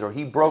made us of Israel.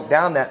 He broke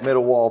down that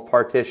middle wall of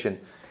partition.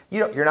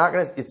 You're not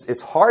going to.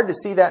 It's hard to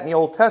see that in the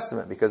Old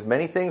Testament because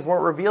many things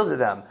weren't revealed to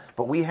them.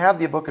 But we have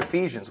the book of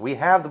Ephesians. We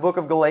have the book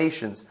of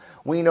Galatians.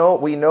 We know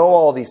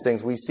all these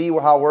things. We see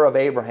how we're of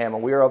Abraham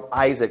and we are of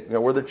Isaac.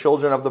 We're the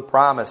children of the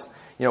promise.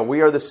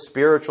 We are the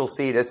spiritual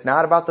seed. It's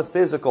not about the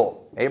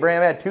physical.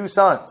 Abraham had 2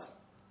 sons.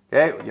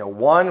 Okay,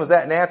 one was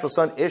that natural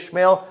son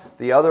Ishmael.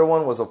 The other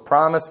one was a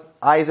promise,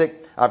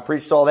 Isaac. I've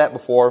preached all that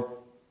before.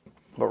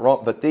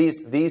 But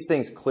these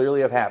things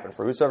clearly have happened.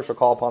 For whosoever shall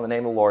call upon the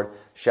name of the Lord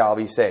shall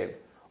be saved.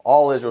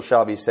 All Israel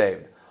shall be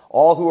saved.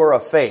 All who are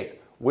of faith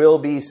will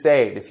be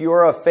saved. If you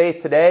are of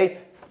faith today,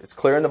 it's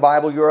clear in the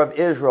Bible you are of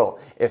Israel.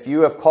 If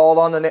you have called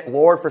on the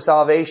Lord for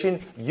salvation,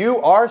 you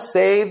are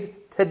saved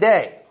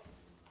today.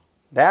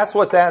 That's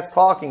what that's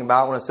talking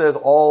about when it says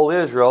all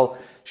Israel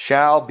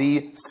shall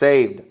be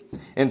saved.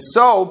 And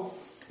so,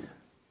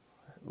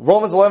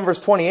 Romans 11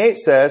 verse 28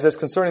 says, as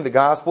concerning the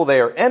gospel,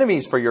 they are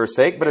enemies for your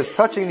sake, but as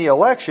touching the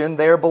election,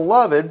 they are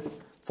beloved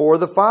for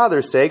the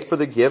Father's sake, for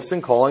the gifts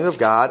and calling of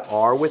God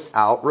are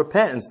without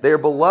repentance. They are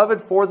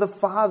beloved for the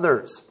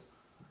fathers.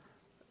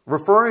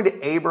 Referring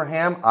to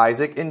Abraham,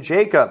 Isaac, and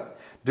Jacob.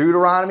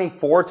 Deuteronomy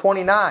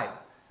 4:29.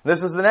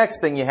 This is the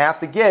next thing you have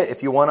to get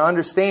if you want to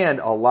understand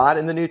a lot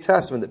in the New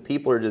Testament that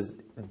people are just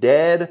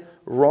dead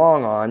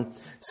wrong on.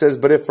 It says,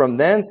 but if from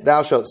thence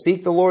thou shalt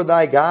seek the Lord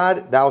thy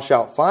God, thou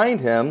shalt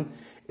find him,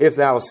 if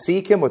thou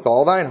seek him with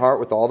all thine heart,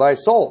 with all thy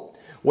soul.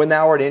 When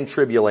thou art in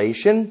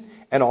tribulation,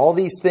 and all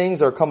these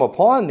things are come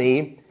upon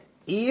thee,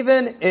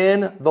 even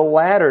in the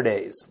latter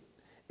days.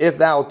 If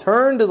thou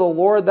turn to the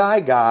Lord thy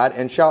God,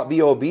 and shalt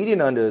be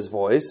obedient unto his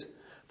voice,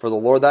 for the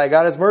Lord thy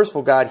God is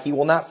merciful God, he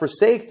will not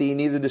forsake thee,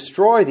 neither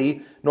destroy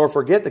thee, nor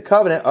forget the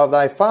covenant of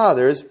thy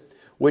fathers,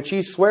 which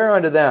he sware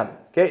unto them.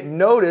 Okay,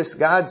 notice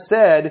God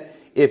said,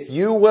 if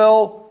you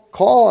will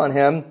call on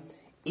him,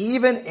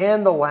 even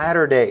in the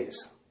latter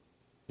days.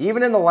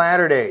 Even in the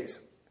latter days,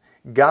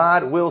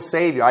 God will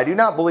save you. I do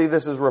not believe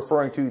this is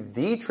referring to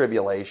the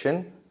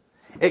tribulation.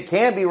 It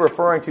can be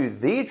referring to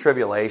the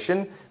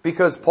tribulation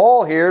because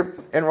Paul here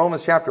in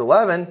Romans chapter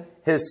 11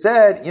 has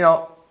said,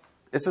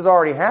 this is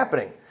already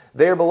happening.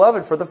 They are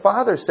beloved for the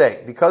Father's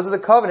sake. Because of the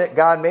covenant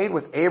God made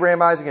with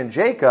Abraham, Isaac, and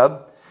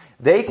Jacob,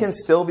 they can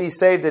still be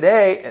saved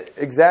today.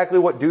 Exactly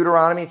what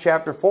Deuteronomy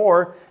chapter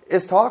 4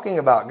 is talking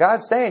about.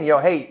 God's saying,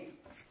 hey,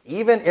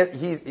 even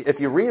if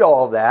you read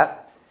all of that,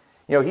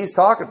 he's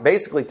talking,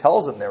 basically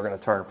tells them they're going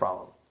to turn from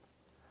him.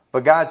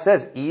 But God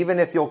says, even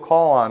if you'll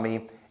call on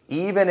me,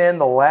 even in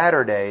the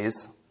latter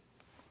days,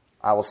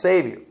 I will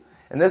save you.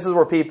 And this is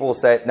where people will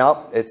say,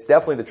 no, it's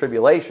definitely the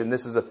tribulation.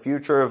 This is a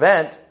future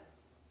event.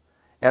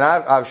 And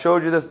I've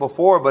showed you this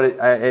before, but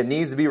it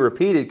needs to be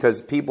repeated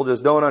because people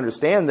just don't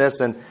understand this,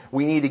 and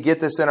we need to get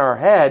this in our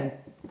head.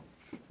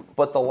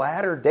 But the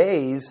latter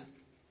days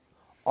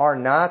are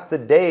not the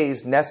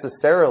days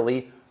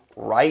necessarily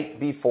right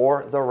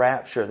before the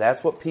rapture.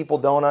 That's what people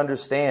don't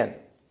understand.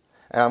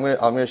 And I'm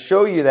going to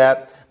show you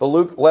that. But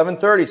Luke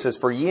 11:30 says,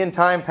 for ye in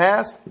time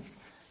past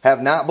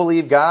have not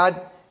believed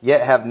God,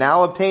 yet have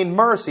now obtained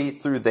mercy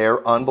through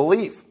their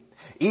unbelief.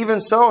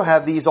 Even so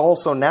have these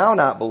also now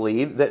not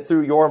believed, that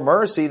through your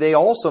mercy they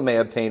also may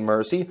obtain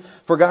mercy.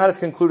 For God hath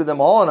concluded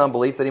them all in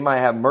unbelief, that he might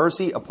have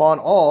mercy upon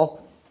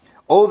all.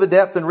 Oh, the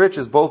depth and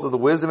riches both of the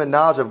wisdom and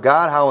knowledge of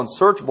God, how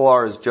unsearchable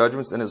are his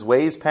judgments, and his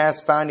ways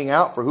past finding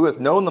out. For who hath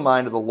known the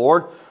mind of the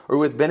Lord, or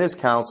who hath been his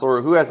counselor,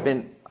 or who hath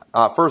been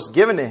first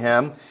given to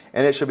him,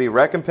 and it shall be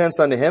recompensed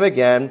unto him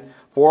again.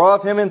 For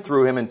of him and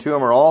through him and to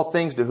him are all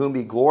things, to whom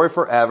be glory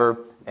forever.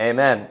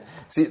 Amen.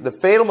 See, the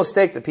fatal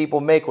mistake that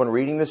people make when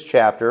reading this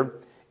chapter,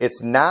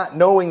 it's not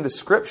knowing the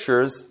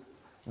scriptures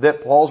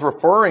that Paul's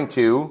referring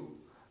to,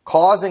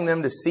 causing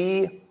them to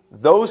see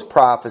those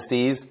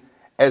prophecies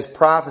as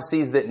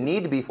prophecies that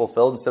need to be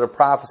fulfilled instead of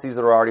prophecies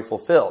that are already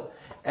fulfilled.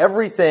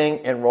 Everything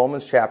in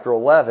Romans chapter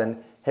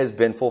 11 has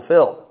been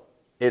fulfilled.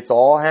 It's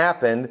all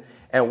happened,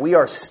 and we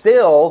are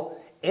still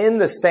in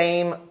the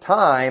same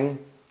time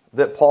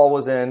that Paul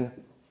was in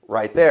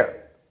right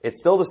there. It's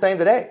still the same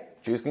today.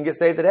 Jews can get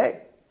saved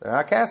today. They're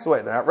not cast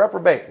away. They're not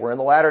reprobate. We're in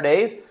the latter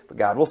days, but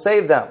God will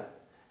save them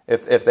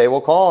if they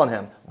will call on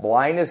him.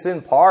 Blindness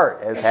in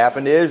part has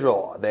happened to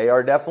Israel. They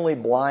are definitely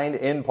blind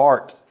in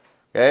part.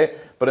 Okay?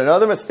 But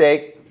another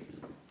mistake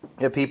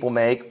that people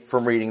make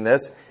from reading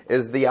this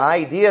is the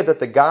idea that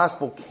the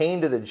gospel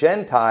came to the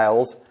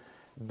Gentiles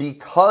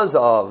because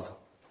of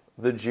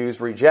the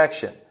Jews'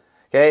 rejection.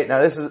 Okay?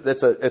 Now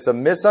it's a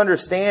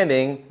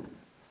misunderstanding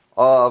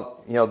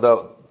of,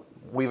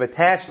 we've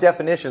attached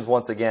definitions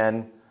once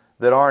again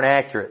that aren't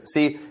accurate.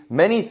 See,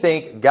 many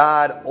think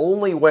God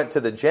only went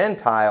to the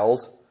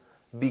Gentiles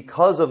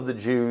because of the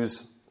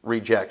Jews'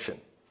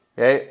 rejection.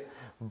 Okay?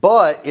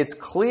 But it's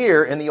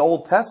clear in the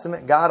Old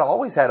Testament, God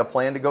always had a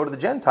plan to go to the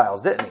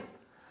Gentiles, didn't he?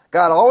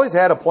 God always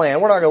had a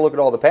plan. We're not going to look at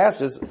all the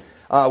passages.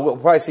 We'll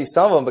probably see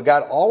some of them, but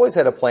God always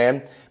had a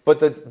plan.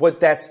 But what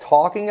that's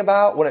talking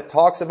about, when it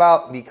talks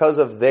about because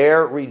of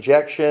their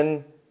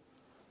rejection,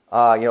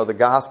 the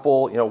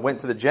gospel,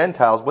 went to the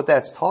Gentiles, what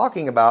that's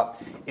talking about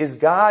is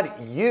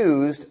God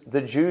used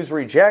the Jews'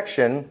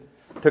 rejection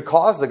to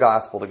cause the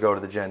gospel to go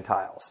to the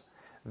Gentiles.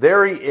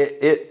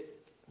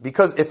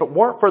 Because if it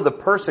weren't for the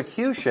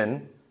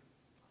persecution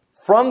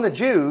from the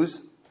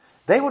Jews,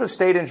 they would have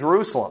stayed in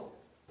Jerusalem.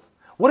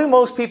 What do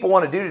most people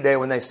want to do today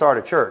when they start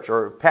a church,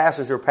 or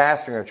pastors who are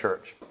pastoring a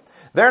church?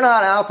 They're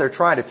not out there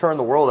trying to turn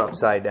the world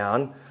upside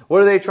down.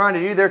 What are they trying to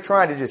do? They're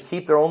trying to just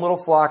keep their own little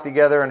flock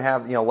together and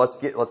have, let's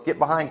get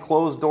behind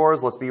closed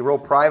doors. Let's be real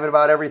private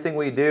about everything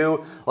we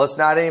do. Let's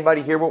not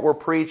anybody hear what we're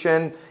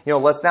preaching.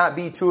 Let's not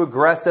be too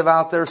aggressive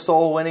out there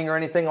soul winning or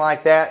anything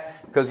like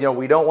that, because,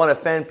 we don't want to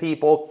offend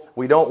people.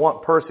 We don't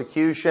want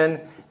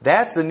persecution.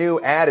 That's the new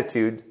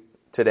attitude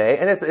today,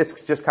 and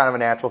it's just kind of a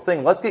natural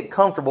thing. Let's get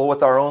comfortable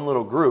with our own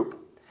little group.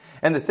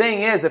 And the thing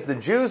is, if the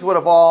Jews would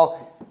have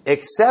all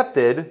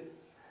accepted,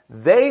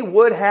 they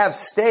would have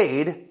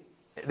stayed.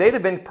 They'd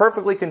have been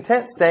perfectly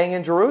content staying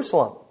in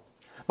Jerusalem.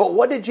 But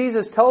what did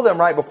Jesus tell them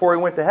right before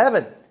He went to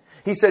heaven?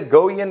 He said,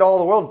 "Go ye into all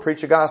the world and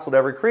preach the gospel to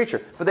every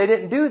creature." But they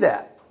didn't do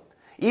that.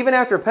 Even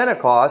after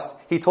Pentecost,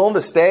 He told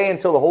them to stay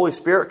until the Holy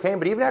Spirit came.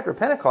 But even after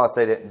Pentecost,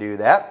 they didn't do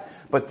that.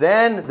 But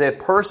then the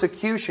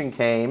persecution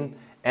came,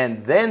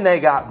 and then they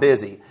got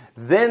busy.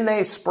 Then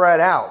they spread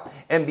out.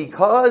 And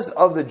because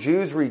of the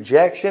Jews'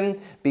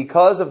 rejection,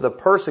 because of the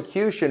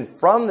persecution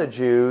from the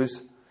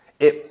Jews,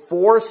 it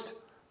forced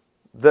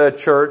the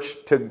church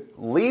to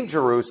leave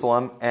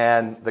Jerusalem,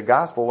 and the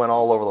gospel went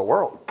all over the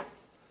world.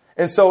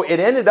 And so it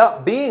ended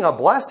up being a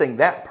blessing.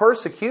 That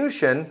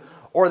persecution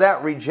or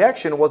that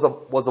rejection was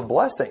a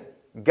blessing.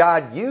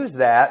 God used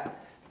that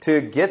to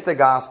get the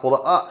gospel to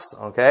us,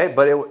 okay?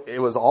 But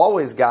it was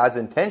always God's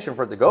intention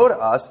for it to go to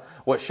us.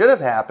 What should have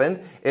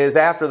happened is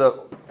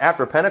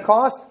after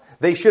Pentecost,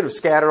 they should have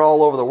scattered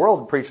all over the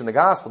world preaching the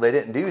gospel. They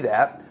didn't do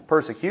that.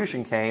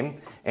 Persecution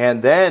came,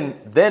 and then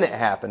it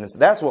happened. And so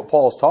that's what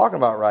Paul's talking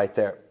about right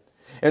there.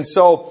 And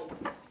so,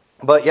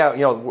 but yeah,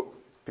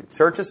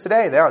 churches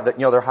today,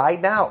 they're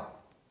hiding out.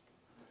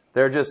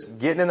 They're just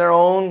getting in their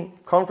own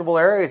comfortable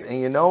areas. And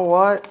you know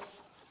what?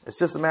 It's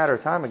just a matter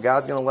of time, and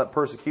God's going to let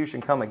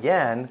persecution come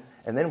again,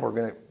 and then we're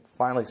going to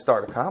finally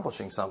start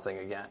accomplishing something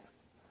again.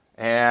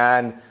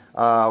 And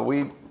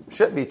we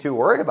shouldn't be too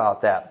worried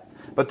about that.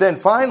 But then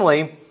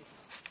finally,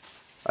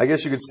 I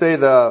guess you could say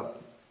the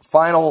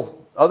final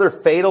other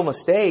fatal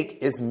mistake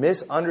is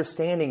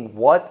misunderstanding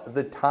what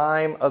the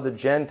time of the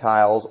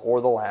Gentiles or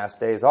the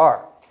last days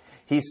are.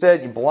 He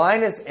said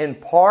blindness in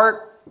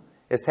part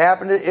has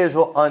happened to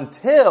Israel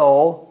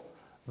until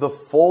the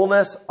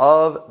fullness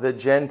of the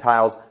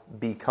Gentiles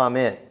become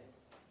in.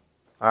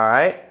 All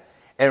right?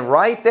 And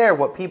right there,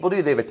 what people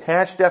do, they've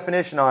attached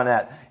definition on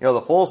that.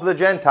 The fullness of the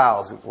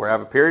Gentiles. We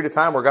have a period of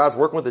time where God's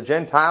working with the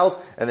Gentiles,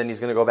 and then He's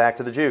going to go back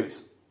to the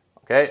Jews.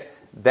 Okay?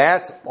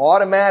 That's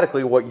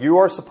automatically what you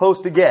are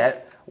supposed to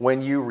get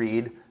when you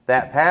read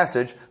that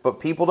passage. But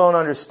people don't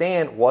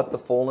understand what the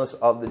fullness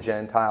of the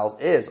Gentiles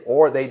is,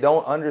 or they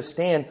don't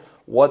understand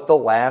what the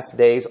last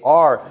days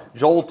are.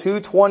 Joel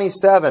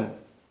 2:27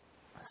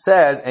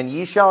 says, "And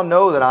ye shall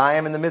know that I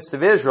am in the midst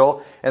of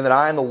Israel, and that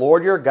I am the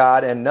Lord your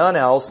God, and none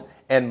else,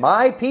 and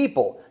my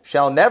people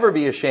shall never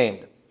be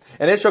ashamed.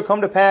 And it shall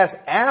come to pass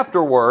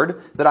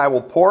afterward that I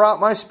will pour out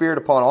my Spirit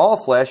upon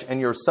all flesh, and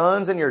your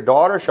sons and your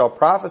daughters shall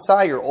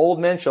prophesy, your old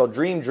men shall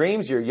dream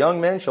dreams, your young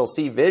men shall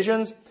see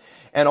visions.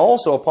 And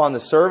also upon the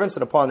servants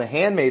and upon the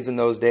handmaids in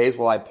those days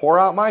will I pour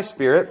out my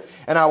Spirit,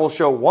 and I will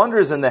show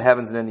wonders in the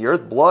heavens and in the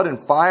earth, blood and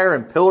fire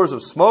and pillars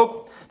of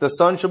smoke. The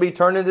sun shall be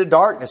turned into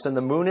darkness, and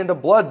the moon into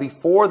blood,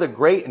 before the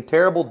great and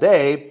terrible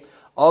day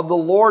of the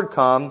Lord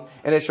come.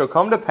 And it shall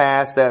come to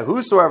pass that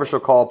whosoever shall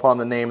call upon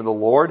the name of the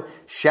Lord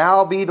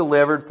shall be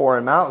delivered. For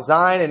in Mount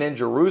Zion and in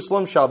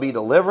Jerusalem shall be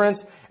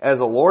deliverance, as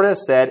the Lord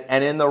has said,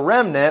 and in the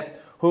remnant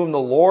whom the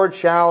Lord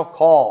shall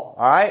call."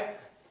 All right?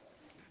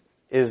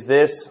 Is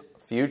this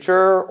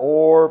future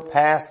or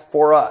past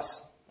for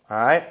us? All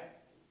right?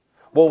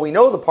 Well, we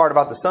know the part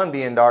about the sun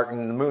being dark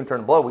and the moon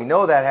turned blood. We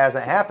know that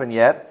hasn't happened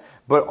yet.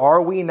 But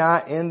are we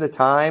not in the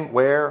time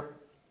where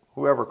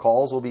whoever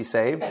calls will be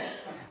saved?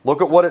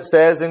 Look at what it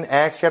says in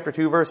Acts chapter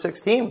 2, verse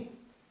 16.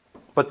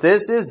 "But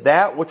this is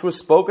that which was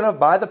spoken of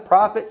by the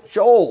prophet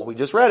Joel." We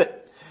just read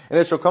it. "And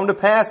it shall come to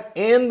pass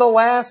in the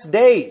last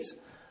days,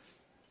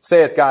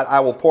 saith God, I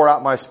will pour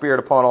out my Spirit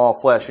upon all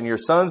flesh, and your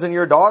sons and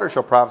your daughters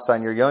shall prophesy,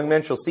 and your young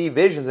men shall see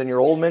visions, and your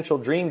old men shall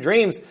dream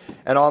dreams.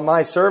 And on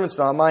my servants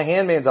and on my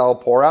handmaids I will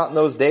pour out in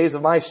those days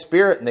of my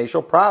Spirit, and they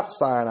shall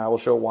prophesy, and I will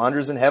show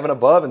wonders in heaven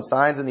above, and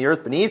signs in the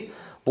earth beneath,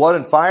 blood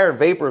and fire and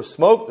vapor of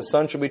smoke. The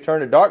sun shall be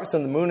turned to darkness,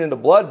 and the moon into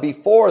blood,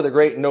 before the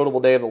great and notable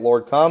day of the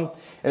Lord come.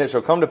 And it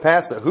shall come to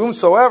pass that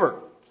whosoever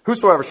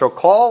shall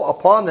call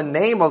upon the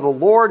name of the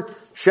Lord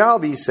shall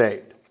be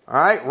saved."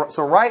 All right,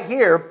 so right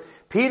here,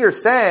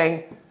 Peter's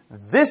saying,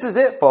 this is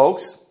it,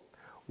 folks.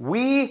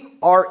 We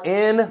are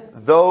in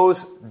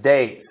those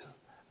days.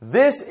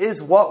 This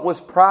is what was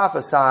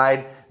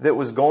prophesied that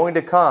was going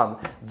to come.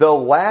 The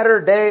latter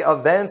day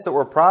events that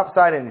were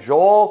prophesied in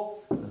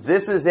Joel,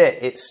 this is it.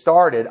 It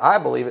started, I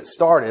believe it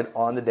started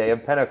on the day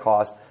of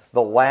Pentecost,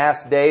 the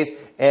last days.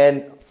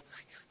 And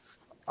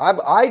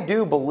I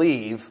do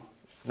believe,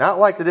 not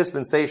like the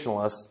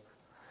dispensationalists,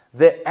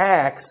 that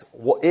Acts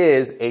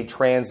is a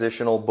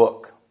transitional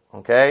book.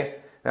 Okay?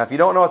 Now, if you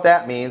don't know what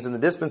that means, in the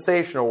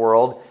dispensational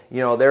world,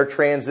 they're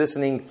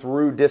transitioning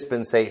through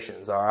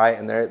dispensations, all right?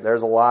 And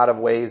there's a lot of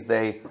ways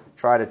they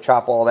try to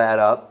chop all that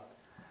up.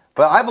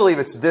 But I believe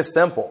it's this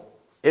simple.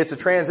 It's a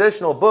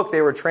transitional book.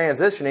 They were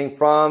transitioning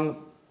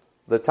from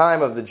the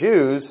time of the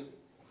Jews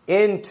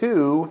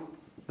into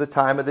the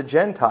time of the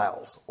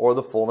Gentiles, or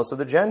the fullness of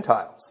the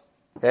Gentiles.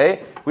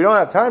 Okay? We don't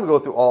have time to go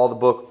through all the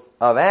book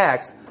of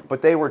Acts,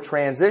 but they were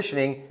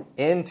transitioning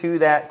into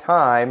that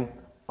time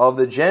of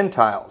the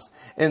Gentiles.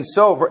 And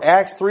so, for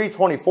Acts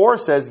 3:24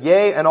 says,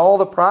 "Yea, and all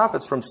the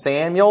prophets from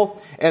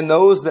Samuel and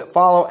those that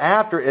follow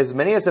after, as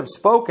many as have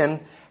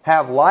spoken,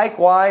 have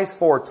likewise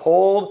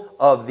foretold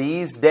of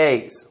these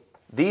days."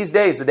 These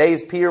days, the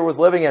days Peter was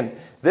living in,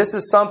 this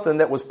is something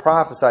that was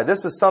prophesied.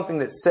 This is something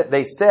that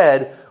they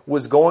said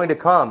was going to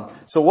come.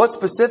 So what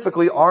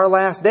specifically are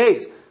last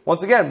days?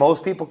 Once again,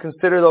 most people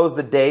consider those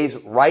the days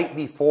right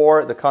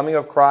before the coming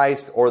of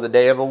Christ or the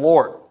day of the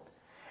Lord.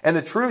 And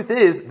the truth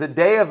is, the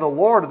day of the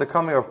Lord or the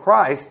coming of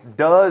Christ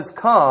does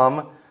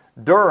come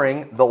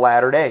during the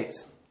latter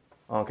days.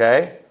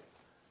 Okay?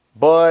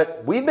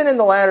 But we've been in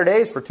the latter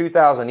days for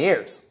 2,000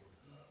 years,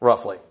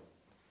 roughly.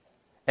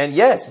 And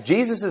yes,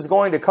 Jesus is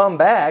going to come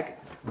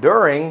back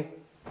during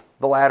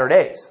the latter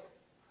days.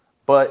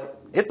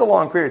 But it's a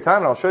long period of time,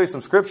 and I'll show you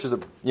some scriptures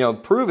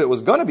that prove it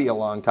was going to be a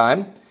long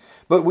time.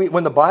 But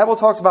when the Bible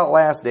talks about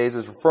last days,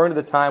 it's referring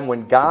to the time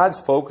when God's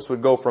focus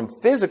would go from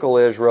physical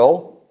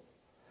Israel,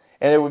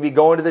 and it would be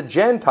going to the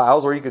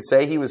Gentiles, or you could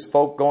say he was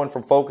going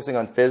from focusing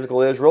on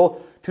physical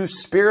Israel to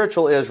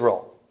spiritual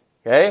Israel.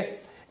 Okay?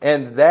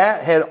 And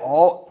that had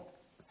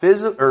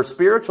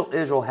spiritual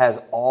Israel has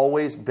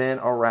always been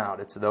around.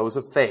 It's those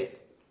of faith.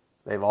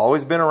 They've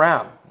always been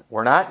around.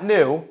 We're not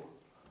new.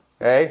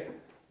 Okay?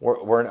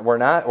 We're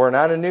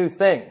not a new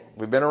thing.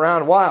 We've been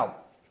around a while.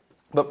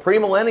 But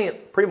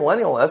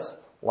premillennialists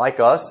like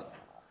us,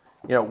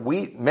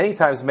 we many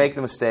times make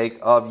the mistake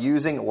of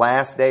using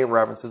last day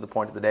references to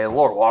point to the day of the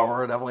Lord. Well,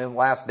 we're definitely in the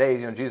last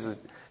days.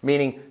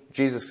 Meaning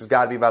Jesus has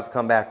got to be about to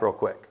come back real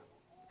quick.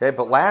 Okay?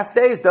 But last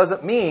days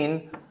doesn't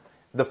mean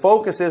the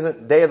focus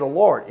isn't day of the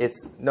Lord.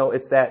 It's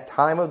that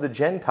time of the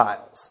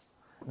Gentiles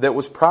that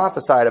was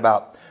prophesied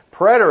about.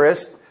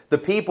 Preterists, the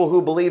people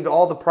who believed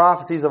all the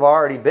prophecies have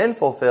already been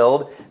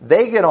fulfilled,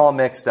 they get all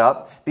mixed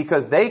up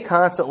because they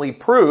constantly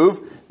prove,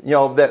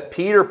 that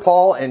Peter,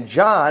 Paul, and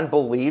John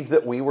believed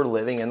that we were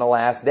living in the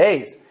last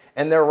days.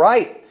 And they're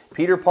right.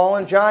 Peter, Paul,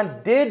 and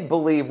John did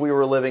believe we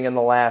were living in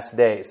the last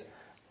days.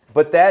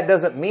 But that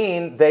doesn't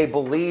mean they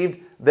believed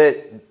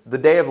that the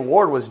day of the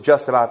Lord was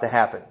just about to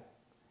happen.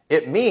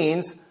 It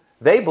means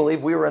they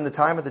believed we were in the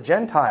time of the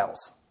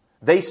Gentiles.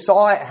 They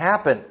saw it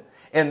happen.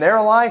 In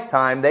their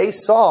lifetime, they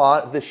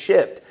saw the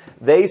shift.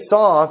 They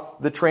saw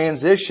the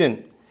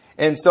transition.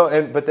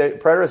 But the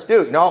preterists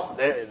do. No,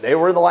 they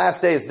were in the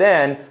last days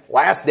then.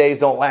 Last days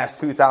don't last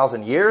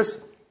 2,000 years.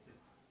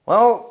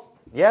 Well,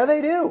 yeah,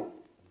 they do.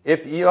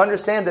 If you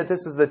understand that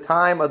this is the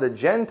time of the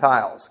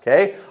Gentiles,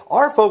 okay?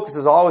 Our focus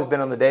has always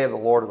been on the day of the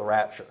Lord of the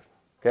rapture,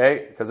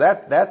 okay? Because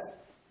that's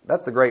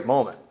the great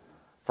moment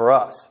for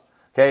us.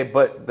 Okay,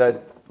 but the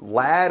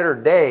latter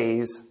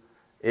days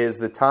is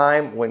the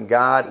time when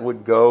God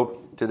would go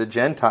to the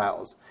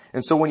Gentiles.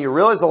 And so when you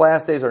realize the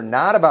last days are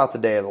not about the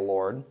day of the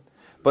Lord,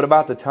 but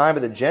about the time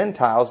of the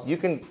Gentiles, you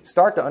can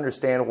start to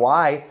understand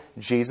why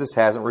Jesus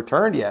hasn't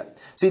returned yet.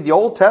 See, the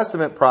Old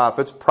Testament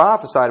prophets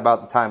prophesied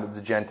about the time of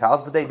the Gentiles,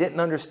 but they didn't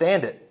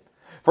understand it.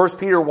 1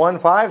 Peter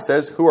 1:5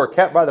 says, "Who are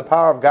kept by the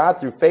power of God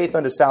through faith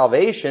unto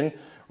salvation,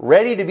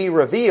 ready to be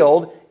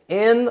revealed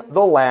in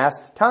the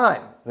last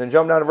time." And then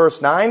jump down to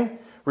verse 9.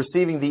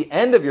 "Receiving the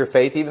end of your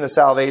faith, even the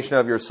salvation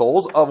of your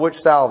souls, of which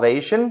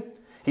salvation,"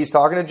 he's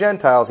talking to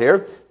Gentiles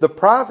here, "the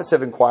prophets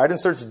have inquired and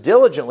searched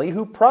diligently,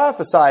 who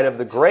prophesied of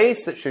the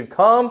grace that should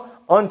come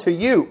unto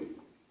you,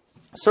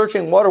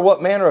 searching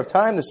what manner of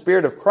time the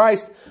Spirit of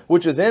Christ,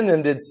 which is in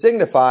them, did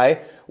signify,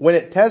 when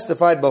it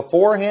testified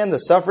beforehand the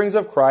sufferings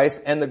of Christ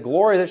and the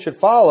glory that should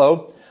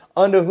follow,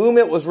 unto whom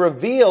it was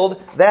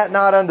revealed that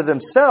not unto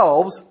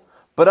themselves,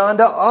 but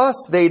unto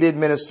us they did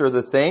minister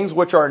the things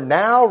which are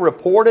now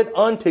reported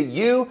unto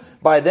you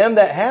by them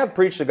that have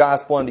preached the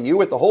gospel unto you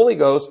with the Holy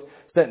Ghost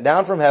sent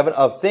down from heaven,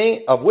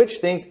 of which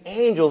things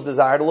angels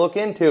desire to look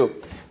into."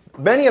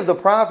 Many of the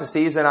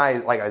prophecies,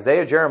 like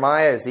Isaiah,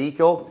 Jeremiah,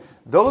 Ezekiel,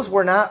 those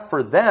were not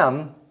for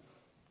them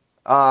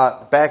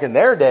back in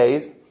their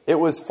days. It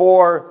was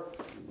for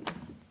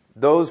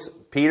those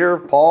Peter,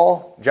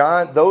 Paul,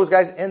 John, those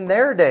guys in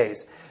their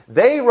days.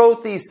 They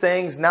wrote these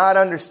things not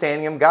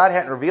understanding them. God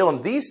hadn't revealed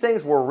them. These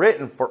things were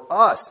written for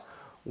us.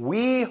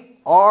 We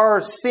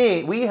have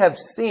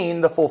seen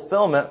the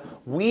fulfillment.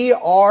 We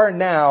are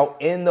now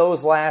in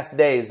those last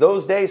days.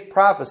 Those days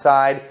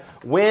prophesied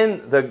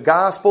when the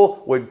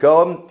gospel would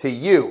come to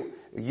you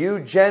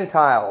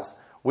Gentiles.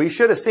 We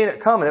should have seen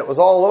it coming. It was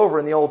all over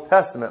in the Old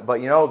Testament.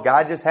 But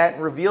God just hadn't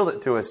revealed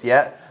it to us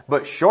yet.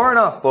 But sure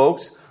enough,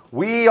 folks,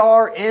 we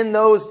are in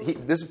those,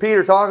 this is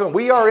Peter talking,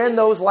 we are in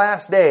those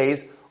last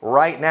days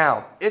right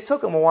now. It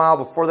took them a while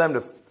before them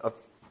to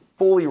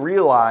fully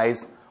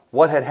realize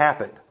what had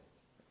happened.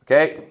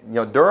 Okay?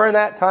 During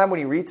that time when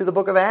you read through the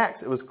book of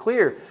Acts, it was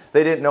clear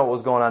they didn't know what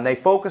was going on. They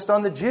focused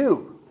on the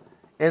Jew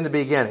in the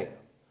beginning.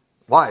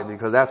 Why?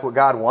 Because that's what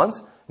God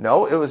wants?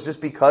 No, it was just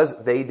because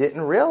they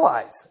didn't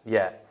realize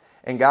yet.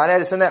 And God had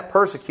to send that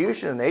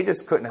persecution, and they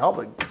just couldn't help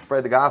but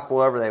spread the gospel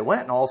wherever they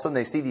went. And all of a sudden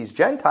they see these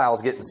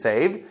Gentiles getting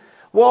saved.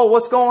 Well,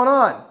 what's going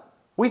on?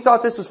 We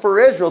thought this was for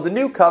Israel. The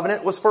new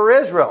covenant was for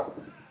Israel.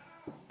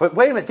 But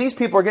wait a minute, these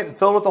people are getting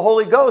filled with the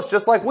Holy Ghost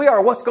just like we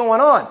are. What's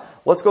going on?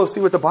 Let's go see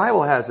what the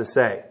Bible has to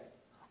say.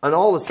 And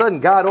all of a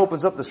sudden, God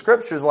opens up the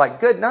Scriptures like,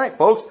 good night,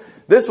 folks.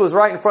 This was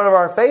right in front of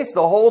our face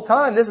the whole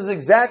time. This is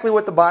exactly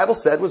what the Bible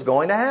said was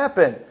going to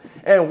happen.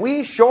 And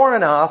we, sure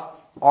enough,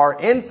 are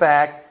in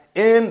fact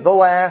in the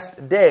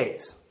last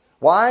days.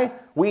 Why?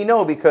 We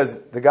know because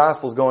the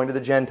gospel is going to the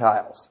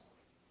Gentiles.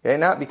 Okay?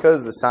 Not because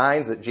of the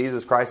signs that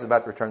Jesus Christ is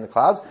about to return in the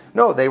clouds.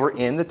 No, they were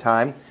in the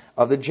time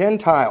of the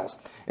Gentiles.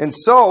 And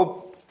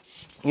so,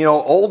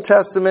 Old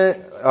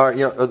Testament,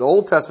 the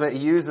Old Testament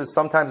uses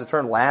sometimes the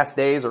term last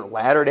days or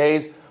latter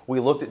days. We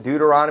looked at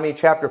Deuteronomy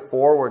chapter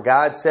 4 where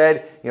God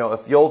said,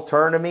 if you'll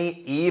turn to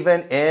me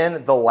even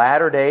in the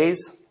latter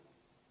days.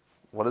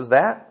 What is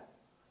that?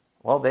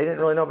 Well, they didn't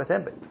really know about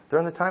them, but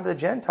during the time of the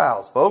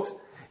Gentiles, folks.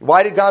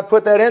 Why did God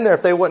put that in there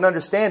if they wouldn't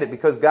understand it?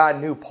 Because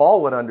God knew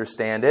Paul would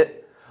understand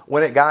it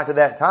when it got to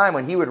that time,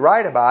 when he would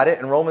write about it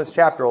in Romans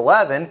chapter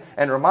 11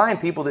 and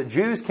remind people that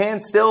Jews can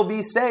still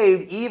be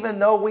saved even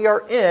though we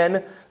are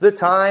in the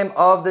time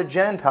of the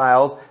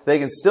Gentiles. They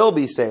can still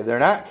be saved. They're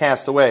not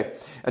cast away.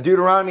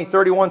 Deuteronomy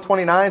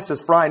 31:29 says,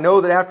 "For I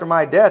know that after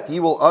my death ye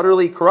will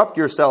utterly corrupt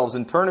yourselves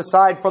and turn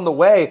aside from the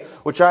way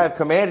which I have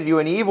commanded you,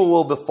 and evil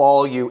will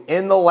befall you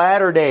in the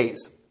latter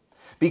days,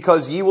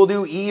 because ye will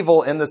do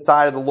evil in the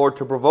sight of the Lord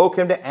to provoke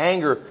him to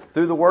anger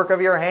through the work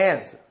of your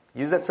hands."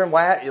 Use that term,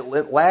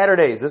 latter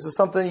days. This is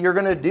something you're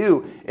going to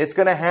do. It's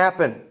going to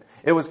happen.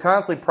 It was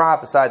constantly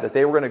prophesied that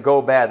they were going to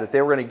go bad, that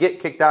they were going to get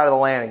kicked out of the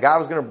land, and God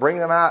was going to bring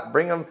them out,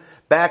 bring them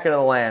back into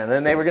the land, and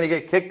then they were going to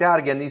get kicked out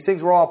again. These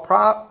things were all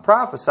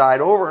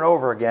prophesied over and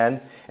over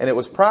again, and it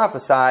was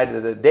prophesied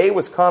that the day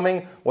was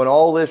coming when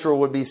all Israel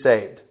would be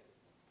saved.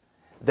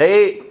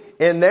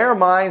 In their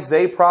minds,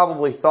 they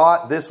probably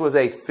thought this was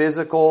a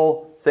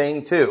physical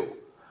thing too.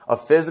 A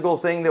physical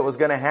thing that was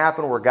going to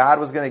happen where God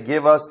was going to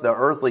give us the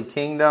earthly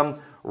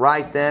kingdom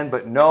right then.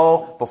 But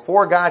no,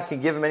 before God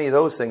can give them any of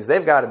those things,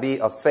 they've got to be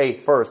of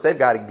faith first. They've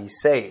got to be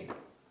saved.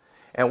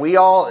 And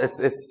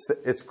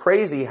it's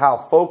crazy how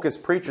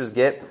focused preachers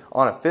get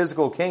on a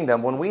physical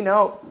kingdom when we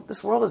know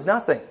this world is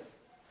nothing.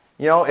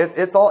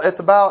 It's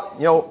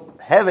about,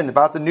 heaven,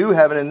 about the new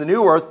heaven and the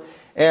new earth.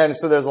 And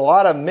so there's a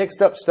lot of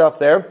mixed up stuff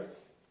there.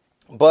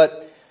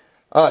 But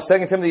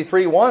 2 Timothy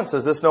 3:1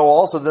 says, "This know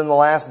also that in the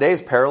last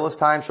days perilous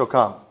times shall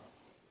come."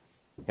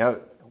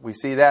 We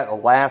see that, the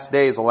last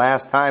days, the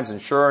last times, and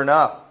sure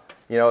enough,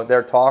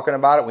 they're talking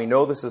about it. We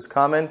know this is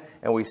coming,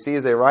 and we see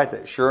as they write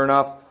that, sure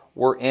enough,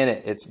 we're in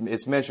it.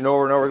 It's mentioned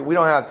over and over. We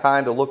don't have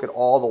time to look at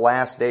all the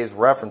last days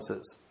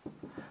references.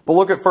 But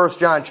look at 1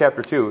 John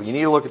chapter 2. You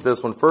need to look at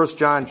this one. 1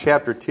 John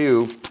chapter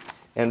 2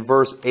 and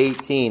verse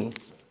 18.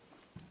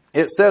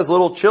 It says,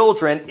 "Little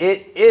children,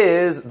 it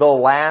is the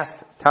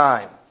last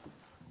time."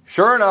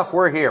 Sure enough,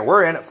 we're here.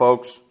 We're in it,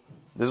 folks.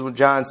 This is what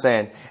John's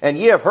saying. "And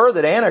ye have heard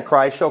that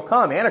Antichrist shall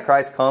come."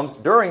 Antichrist comes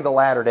during the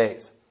latter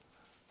days.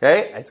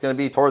 Okay? It's going to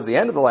be towards the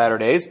end of the latter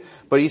days.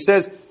 But he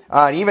says,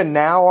 "And even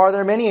now are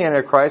there many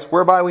Antichrists,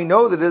 whereby we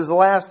know that it is the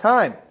last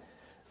time.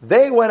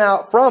 They went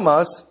out from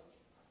us,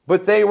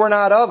 but they were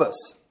not of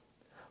us.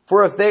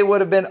 For if they would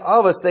have been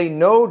of us, they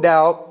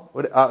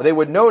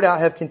would no doubt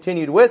have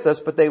continued with us,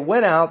 but they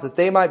went out that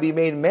they might be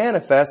made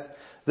manifest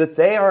that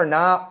they are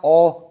not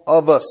all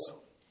of us.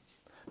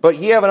 But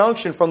ye have an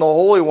unction from the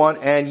Holy One,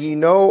 and ye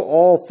know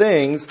all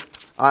things.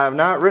 I have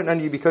not written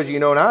unto you because ye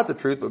know not the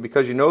truth, but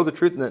because you know the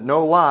truth, and that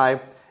no lie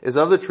is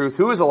of the truth.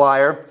 Who is a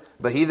liar?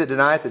 But he that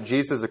denieth that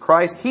Jesus is the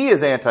Christ, he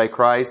is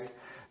Antichrist,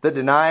 that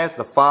denieth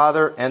the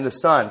Father and the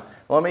Son."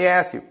 Well, let me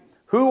ask you,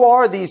 who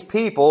are these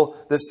people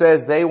that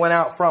says they went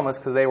out from us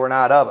because they were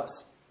not of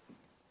us?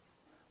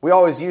 We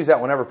always use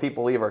that whenever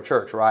people leave our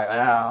church, right?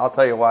 I'll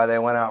tell you why they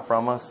went out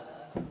from us.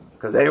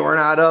 Because they were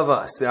not of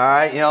us, all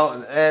right?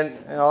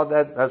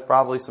 That's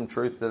probably some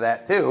truth to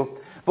that too.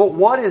 But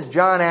what is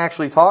John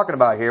actually talking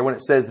about here when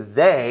it says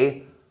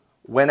they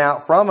went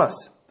out from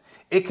us?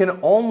 It can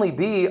only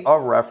be a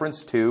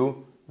reference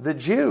to the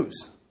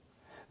Jews.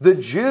 The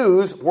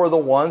Jews were the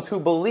ones who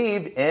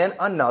believed in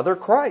another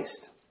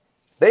Christ.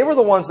 They were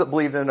the ones that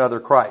believed in another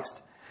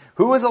Christ.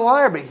 Who is a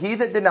liar? But he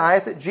that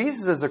denieth that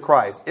Jesus is the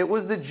Christ. It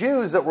was the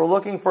Jews that were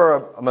looking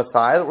for a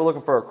Messiah, that were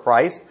looking for a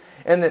Christ,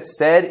 and that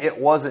said it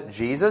wasn't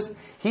Jesus.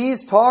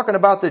 He's talking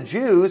about the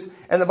Jews,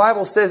 and the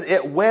Bible says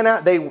it went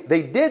out. They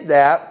did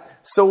that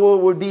so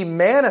it would be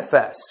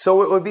manifest,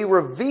 so it would be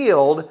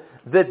revealed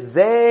that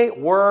they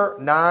were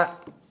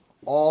not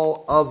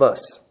all of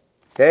us.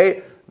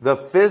 Okay? The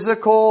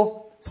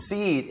physical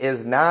seed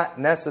is not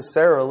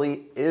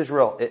necessarily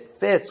Israel. It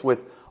fits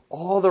with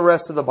all the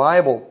rest of the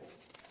Bible.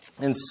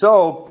 And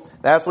so,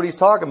 that's what he's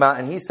talking about.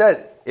 And he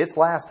said, it's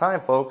last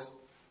time, folks.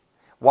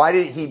 Why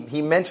did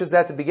he mentions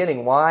that at the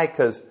beginning? Why?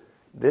 Because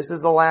this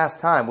is the last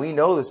time. We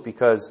know this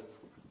because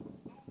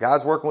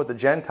God's working with the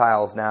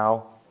Gentiles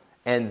now,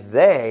 and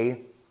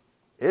they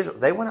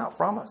went out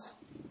from us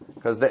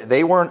because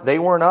they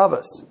weren't of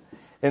us.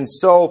 And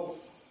so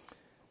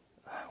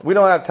we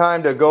don't have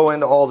time to go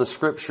into all the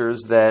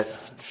scriptures that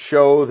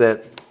show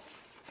that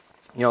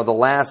the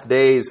last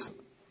days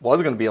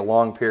was going to be a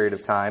long period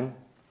of time.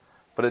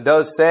 But it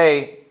does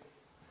say,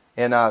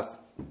 and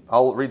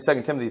I'll read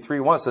 2 Timothy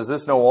 3:1, it says,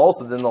 "This know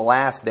also that in the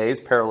last days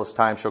perilous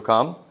times shall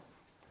come."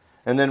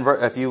 And then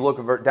if you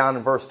look down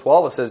in verse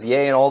 12, it says,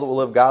 "Yea, and all that will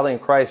live godly in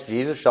Christ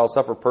Jesus shall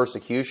suffer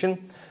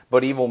persecution.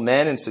 But evil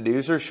men and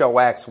seducers shall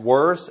wax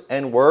worse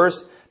and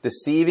worse,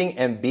 deceiving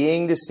and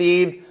being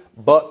deceived.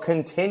 But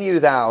continue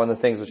thou in the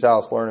things which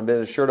thou hast learned, and be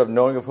assured of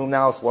knowing of whom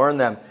thou hast learned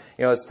them."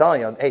 It's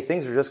telling you, hey,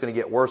 things are just going to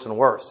get worse and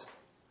worse.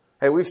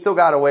 Hey, we've still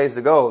got a ways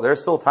to go.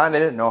 There's still time. They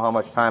didn't know how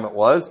much time it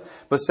was.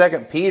 But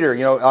 2 Peter,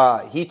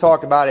 he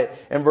talked about it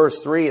in verse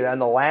 3, that in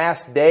the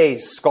last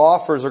days,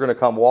 scoffers are going to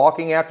come,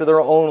 walking after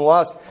their own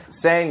lust,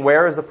 saying,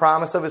 "Where is the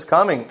promise of his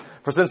coming?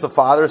 For since the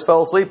fathers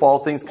fell asleep, all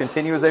things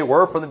continue as they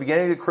were from the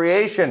beginning of the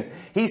creation."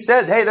 He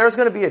said, hey, there's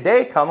going to be a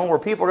day coming where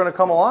people are going to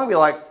come along and be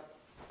like,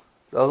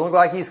 doesn't look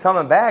like he's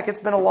coming back. It's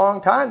been a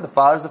long time. The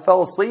fathers have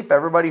fell asleep.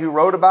 Everybody who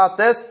wrote about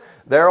this,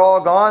 they're all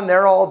gone.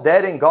 They're all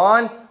dead and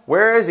gone.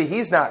 Where is he?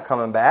 He's not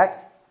coming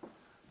back.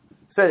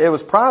 Said it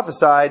was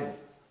prophesied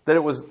that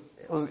it was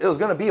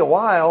going to be a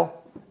while,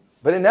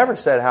 but it never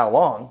said how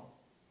long.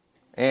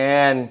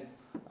 And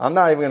I'm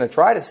not even going to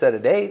try to set a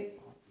date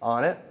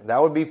on it.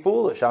 That would be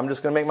foolish. I'm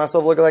just going to make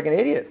myself look like an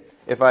idiot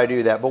if I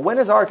do that. But when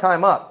is our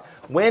time up?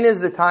 When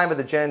is the time of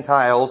the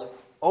Gentiles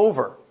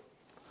over?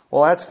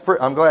 Well,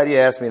 I'm glad you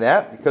asked me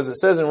that, because it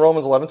says in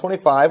Romans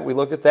 11:25, we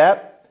looked at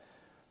that.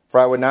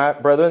 "For I would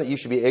not, brethren, that you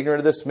should be ignorant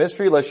of this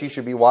mystery, lest you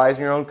should be wise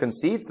in your own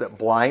conceits, that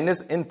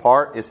blindness in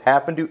part is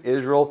happened to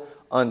Israel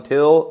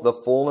until the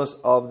fullness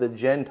of the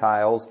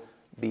Gentiles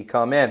be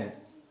come in."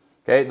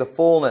 Okay, the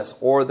fullness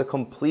or the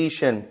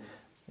completion.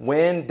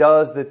 When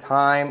does the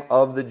time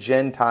of the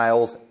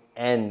Gentiles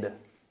end?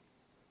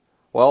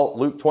 Well,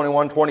 Luke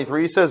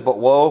 21:23 says, "But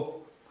woe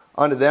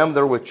unto them that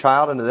are with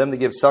child, and to them that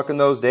give suck in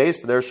those days,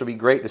 for there shall be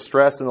great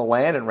distress in the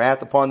land, and wrath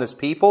upon this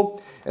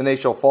people, and they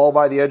shall fall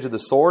by the edge of the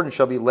sword, and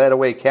shall be led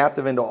away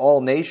captive into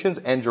all nations,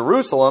 and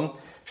Jerusalem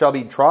shall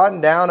be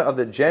trodden down of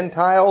the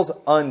Gentiles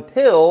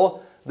until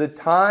the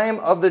time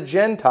of the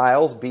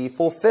Gentiles be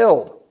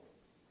fulfilled."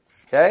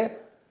 Okay?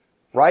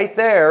 Right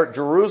there,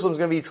 Jerusalem's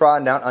going to be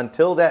trodden down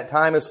until that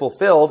time is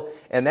fulfilled,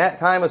 and that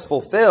time is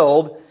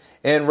fulfilled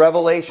in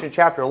Revelation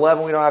chapter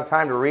 11. We don't have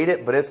time to read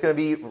it, but it's going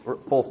to be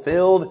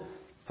fulfilled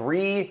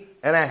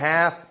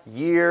 3.5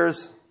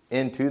 years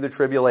into the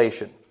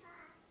tribulation.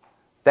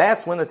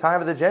 That's when the time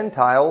of the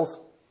Gentiles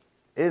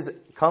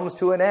comes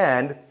to an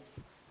end.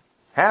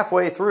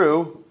 Halfway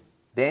through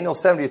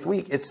Daniel's 70th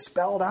week, it's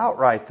spelled out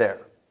right there.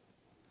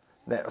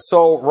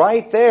 So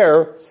right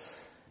there,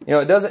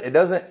 it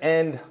doesn't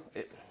end.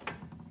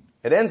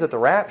 It ends at the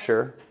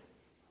rapture,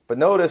 but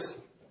notice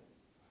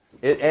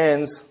it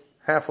ends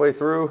halfway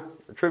through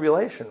the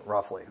tribulation,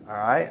 roughly. All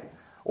right.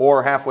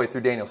 Or halfway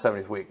through Daniel's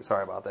 70th week.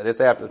 Sorry about that.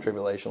 It's after the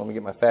tribulation. Let me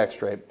get my facts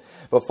straight.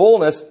 But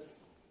fullness,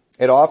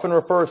 it often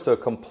refers to a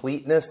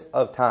completeness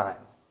of time,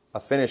 a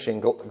finishing.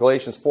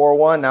 Galatians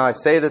 4:1, "Now I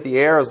say that the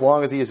heir, as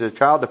long as he is a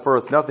child,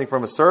 deferreth nothing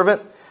from a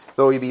servant,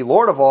 though he be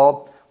Lord of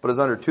all, but is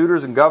under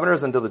tutors and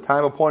governors until the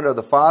time appointed of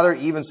the Father.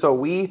 Even so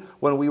we,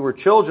 when we were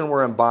children,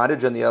 were in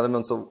bondage and the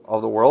elements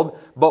of the world.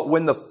 But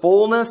when the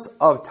fullness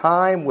of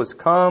time was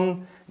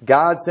come,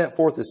 God sent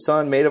forth His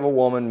Son, made of a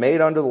woman,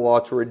 made under the law,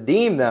 to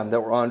redeem them that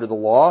were under the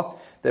law,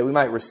 that we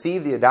might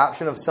receive the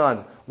adoption of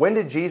sons." When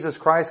did Jesus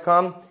Christ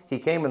come? He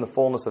came in the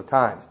fullness of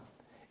times,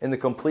 in the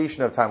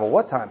completion of time. Well,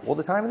 what time? Well,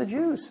 the time of the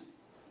Jews.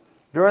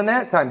 During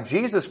that time,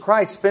 Jesus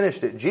Christ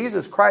finished it.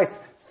 Jesus Christ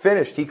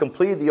finished. He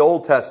completed the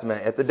Old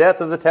Testament. At the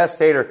death of the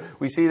testator,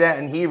 we see that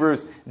in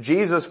Hebrews.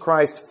 Jesus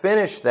Christ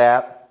finished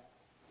that,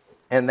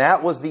 and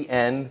that was the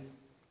end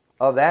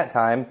of that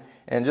time.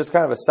 And just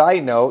kind of a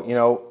side note,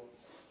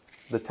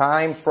 the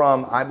time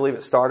from, I believe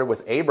it started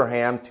with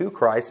Abraham to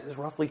Christ, is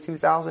roughly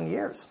 2,000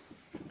 years.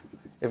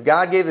 If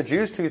God gave the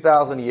Jews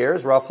 2,000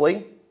 years,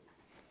 roughly,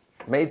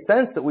 it made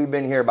sense that we've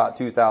been here about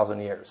 2,000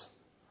 years.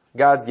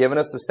 God's given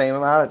us the same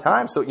amount of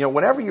time. So,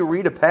 whenever you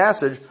read a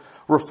passage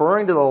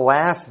referring to the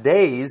last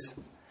days,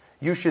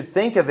 you should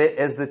think of it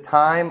as the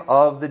time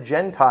of the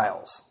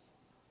Gentiles.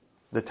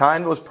 The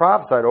time that was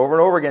prophesied over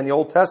and over again in the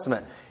Old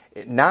Testament.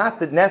 Not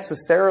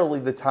necessarily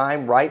the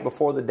time right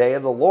before the day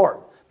of the Lord.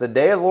 The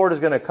day of the Lord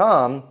is going to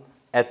come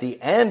at the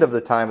end of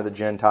the time of the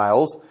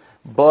Gentiles,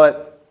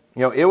 but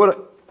it would,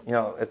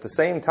 at the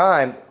same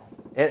time,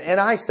 and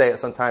I say it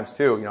sometimes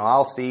too.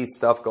 I'll see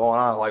stuff going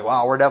on like,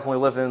 wow, we're definitely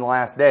living in the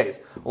last days.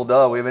 Well,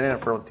 duh, we've been in it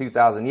for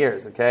 2,000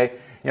 years. Okay,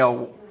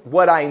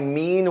 what I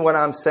mean when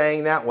I'm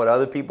saying that, what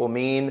other people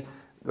mean,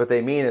 what they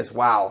mean is,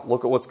 wow,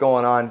 look at what's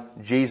going on.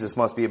 Jesus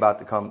must be about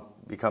to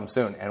become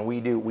soon, and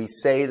we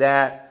say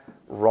that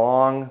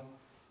wrong.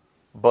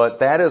 But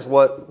that is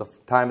what the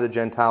time of the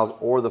Gentiles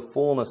or the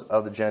fullness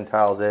of the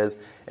Gentiles is.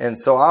 And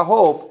so I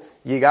hope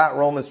you got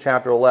Romans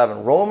chapter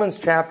 11. Romans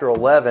chapter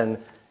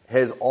 11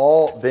 has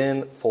all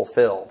been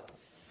fulfilled.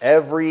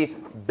 Every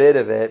bit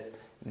of it.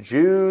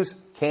 Jews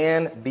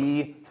can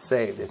be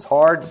saved. It's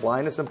hard,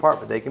 blindness in part,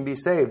 but they can be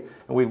saved.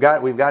 And we've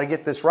got to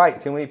get this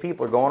right. Too many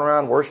people are going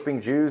around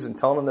worshiping Jews and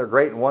telling them they're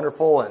great and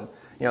wonderful, and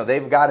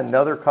they've got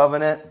another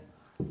covenant.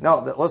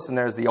 No, listen,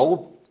 there's the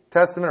Old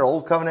Testament or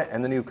Old Covenant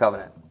and the New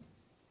Covenant.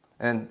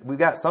 And we've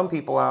got some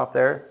people out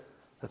there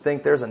that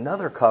think there's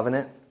another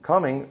covenant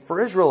coming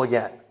for Israel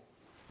again.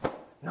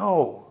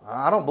 No,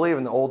 I don't believe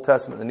in the Old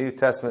Testament, the New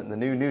Testament, and the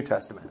New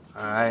Testament.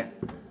 All right?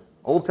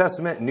 Old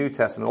Testament and New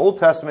Testament. Old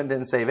Testament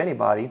didn't save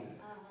anybody,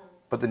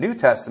 but the New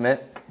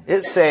Testament,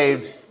 it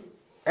saved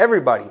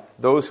everybody.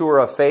 Those who are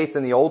of faith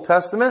in the Old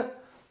Testament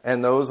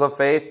and those of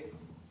faith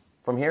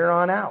from here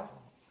on out.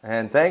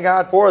 And thank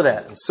God for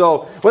that. And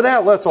so, with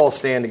that, let's all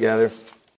stand together.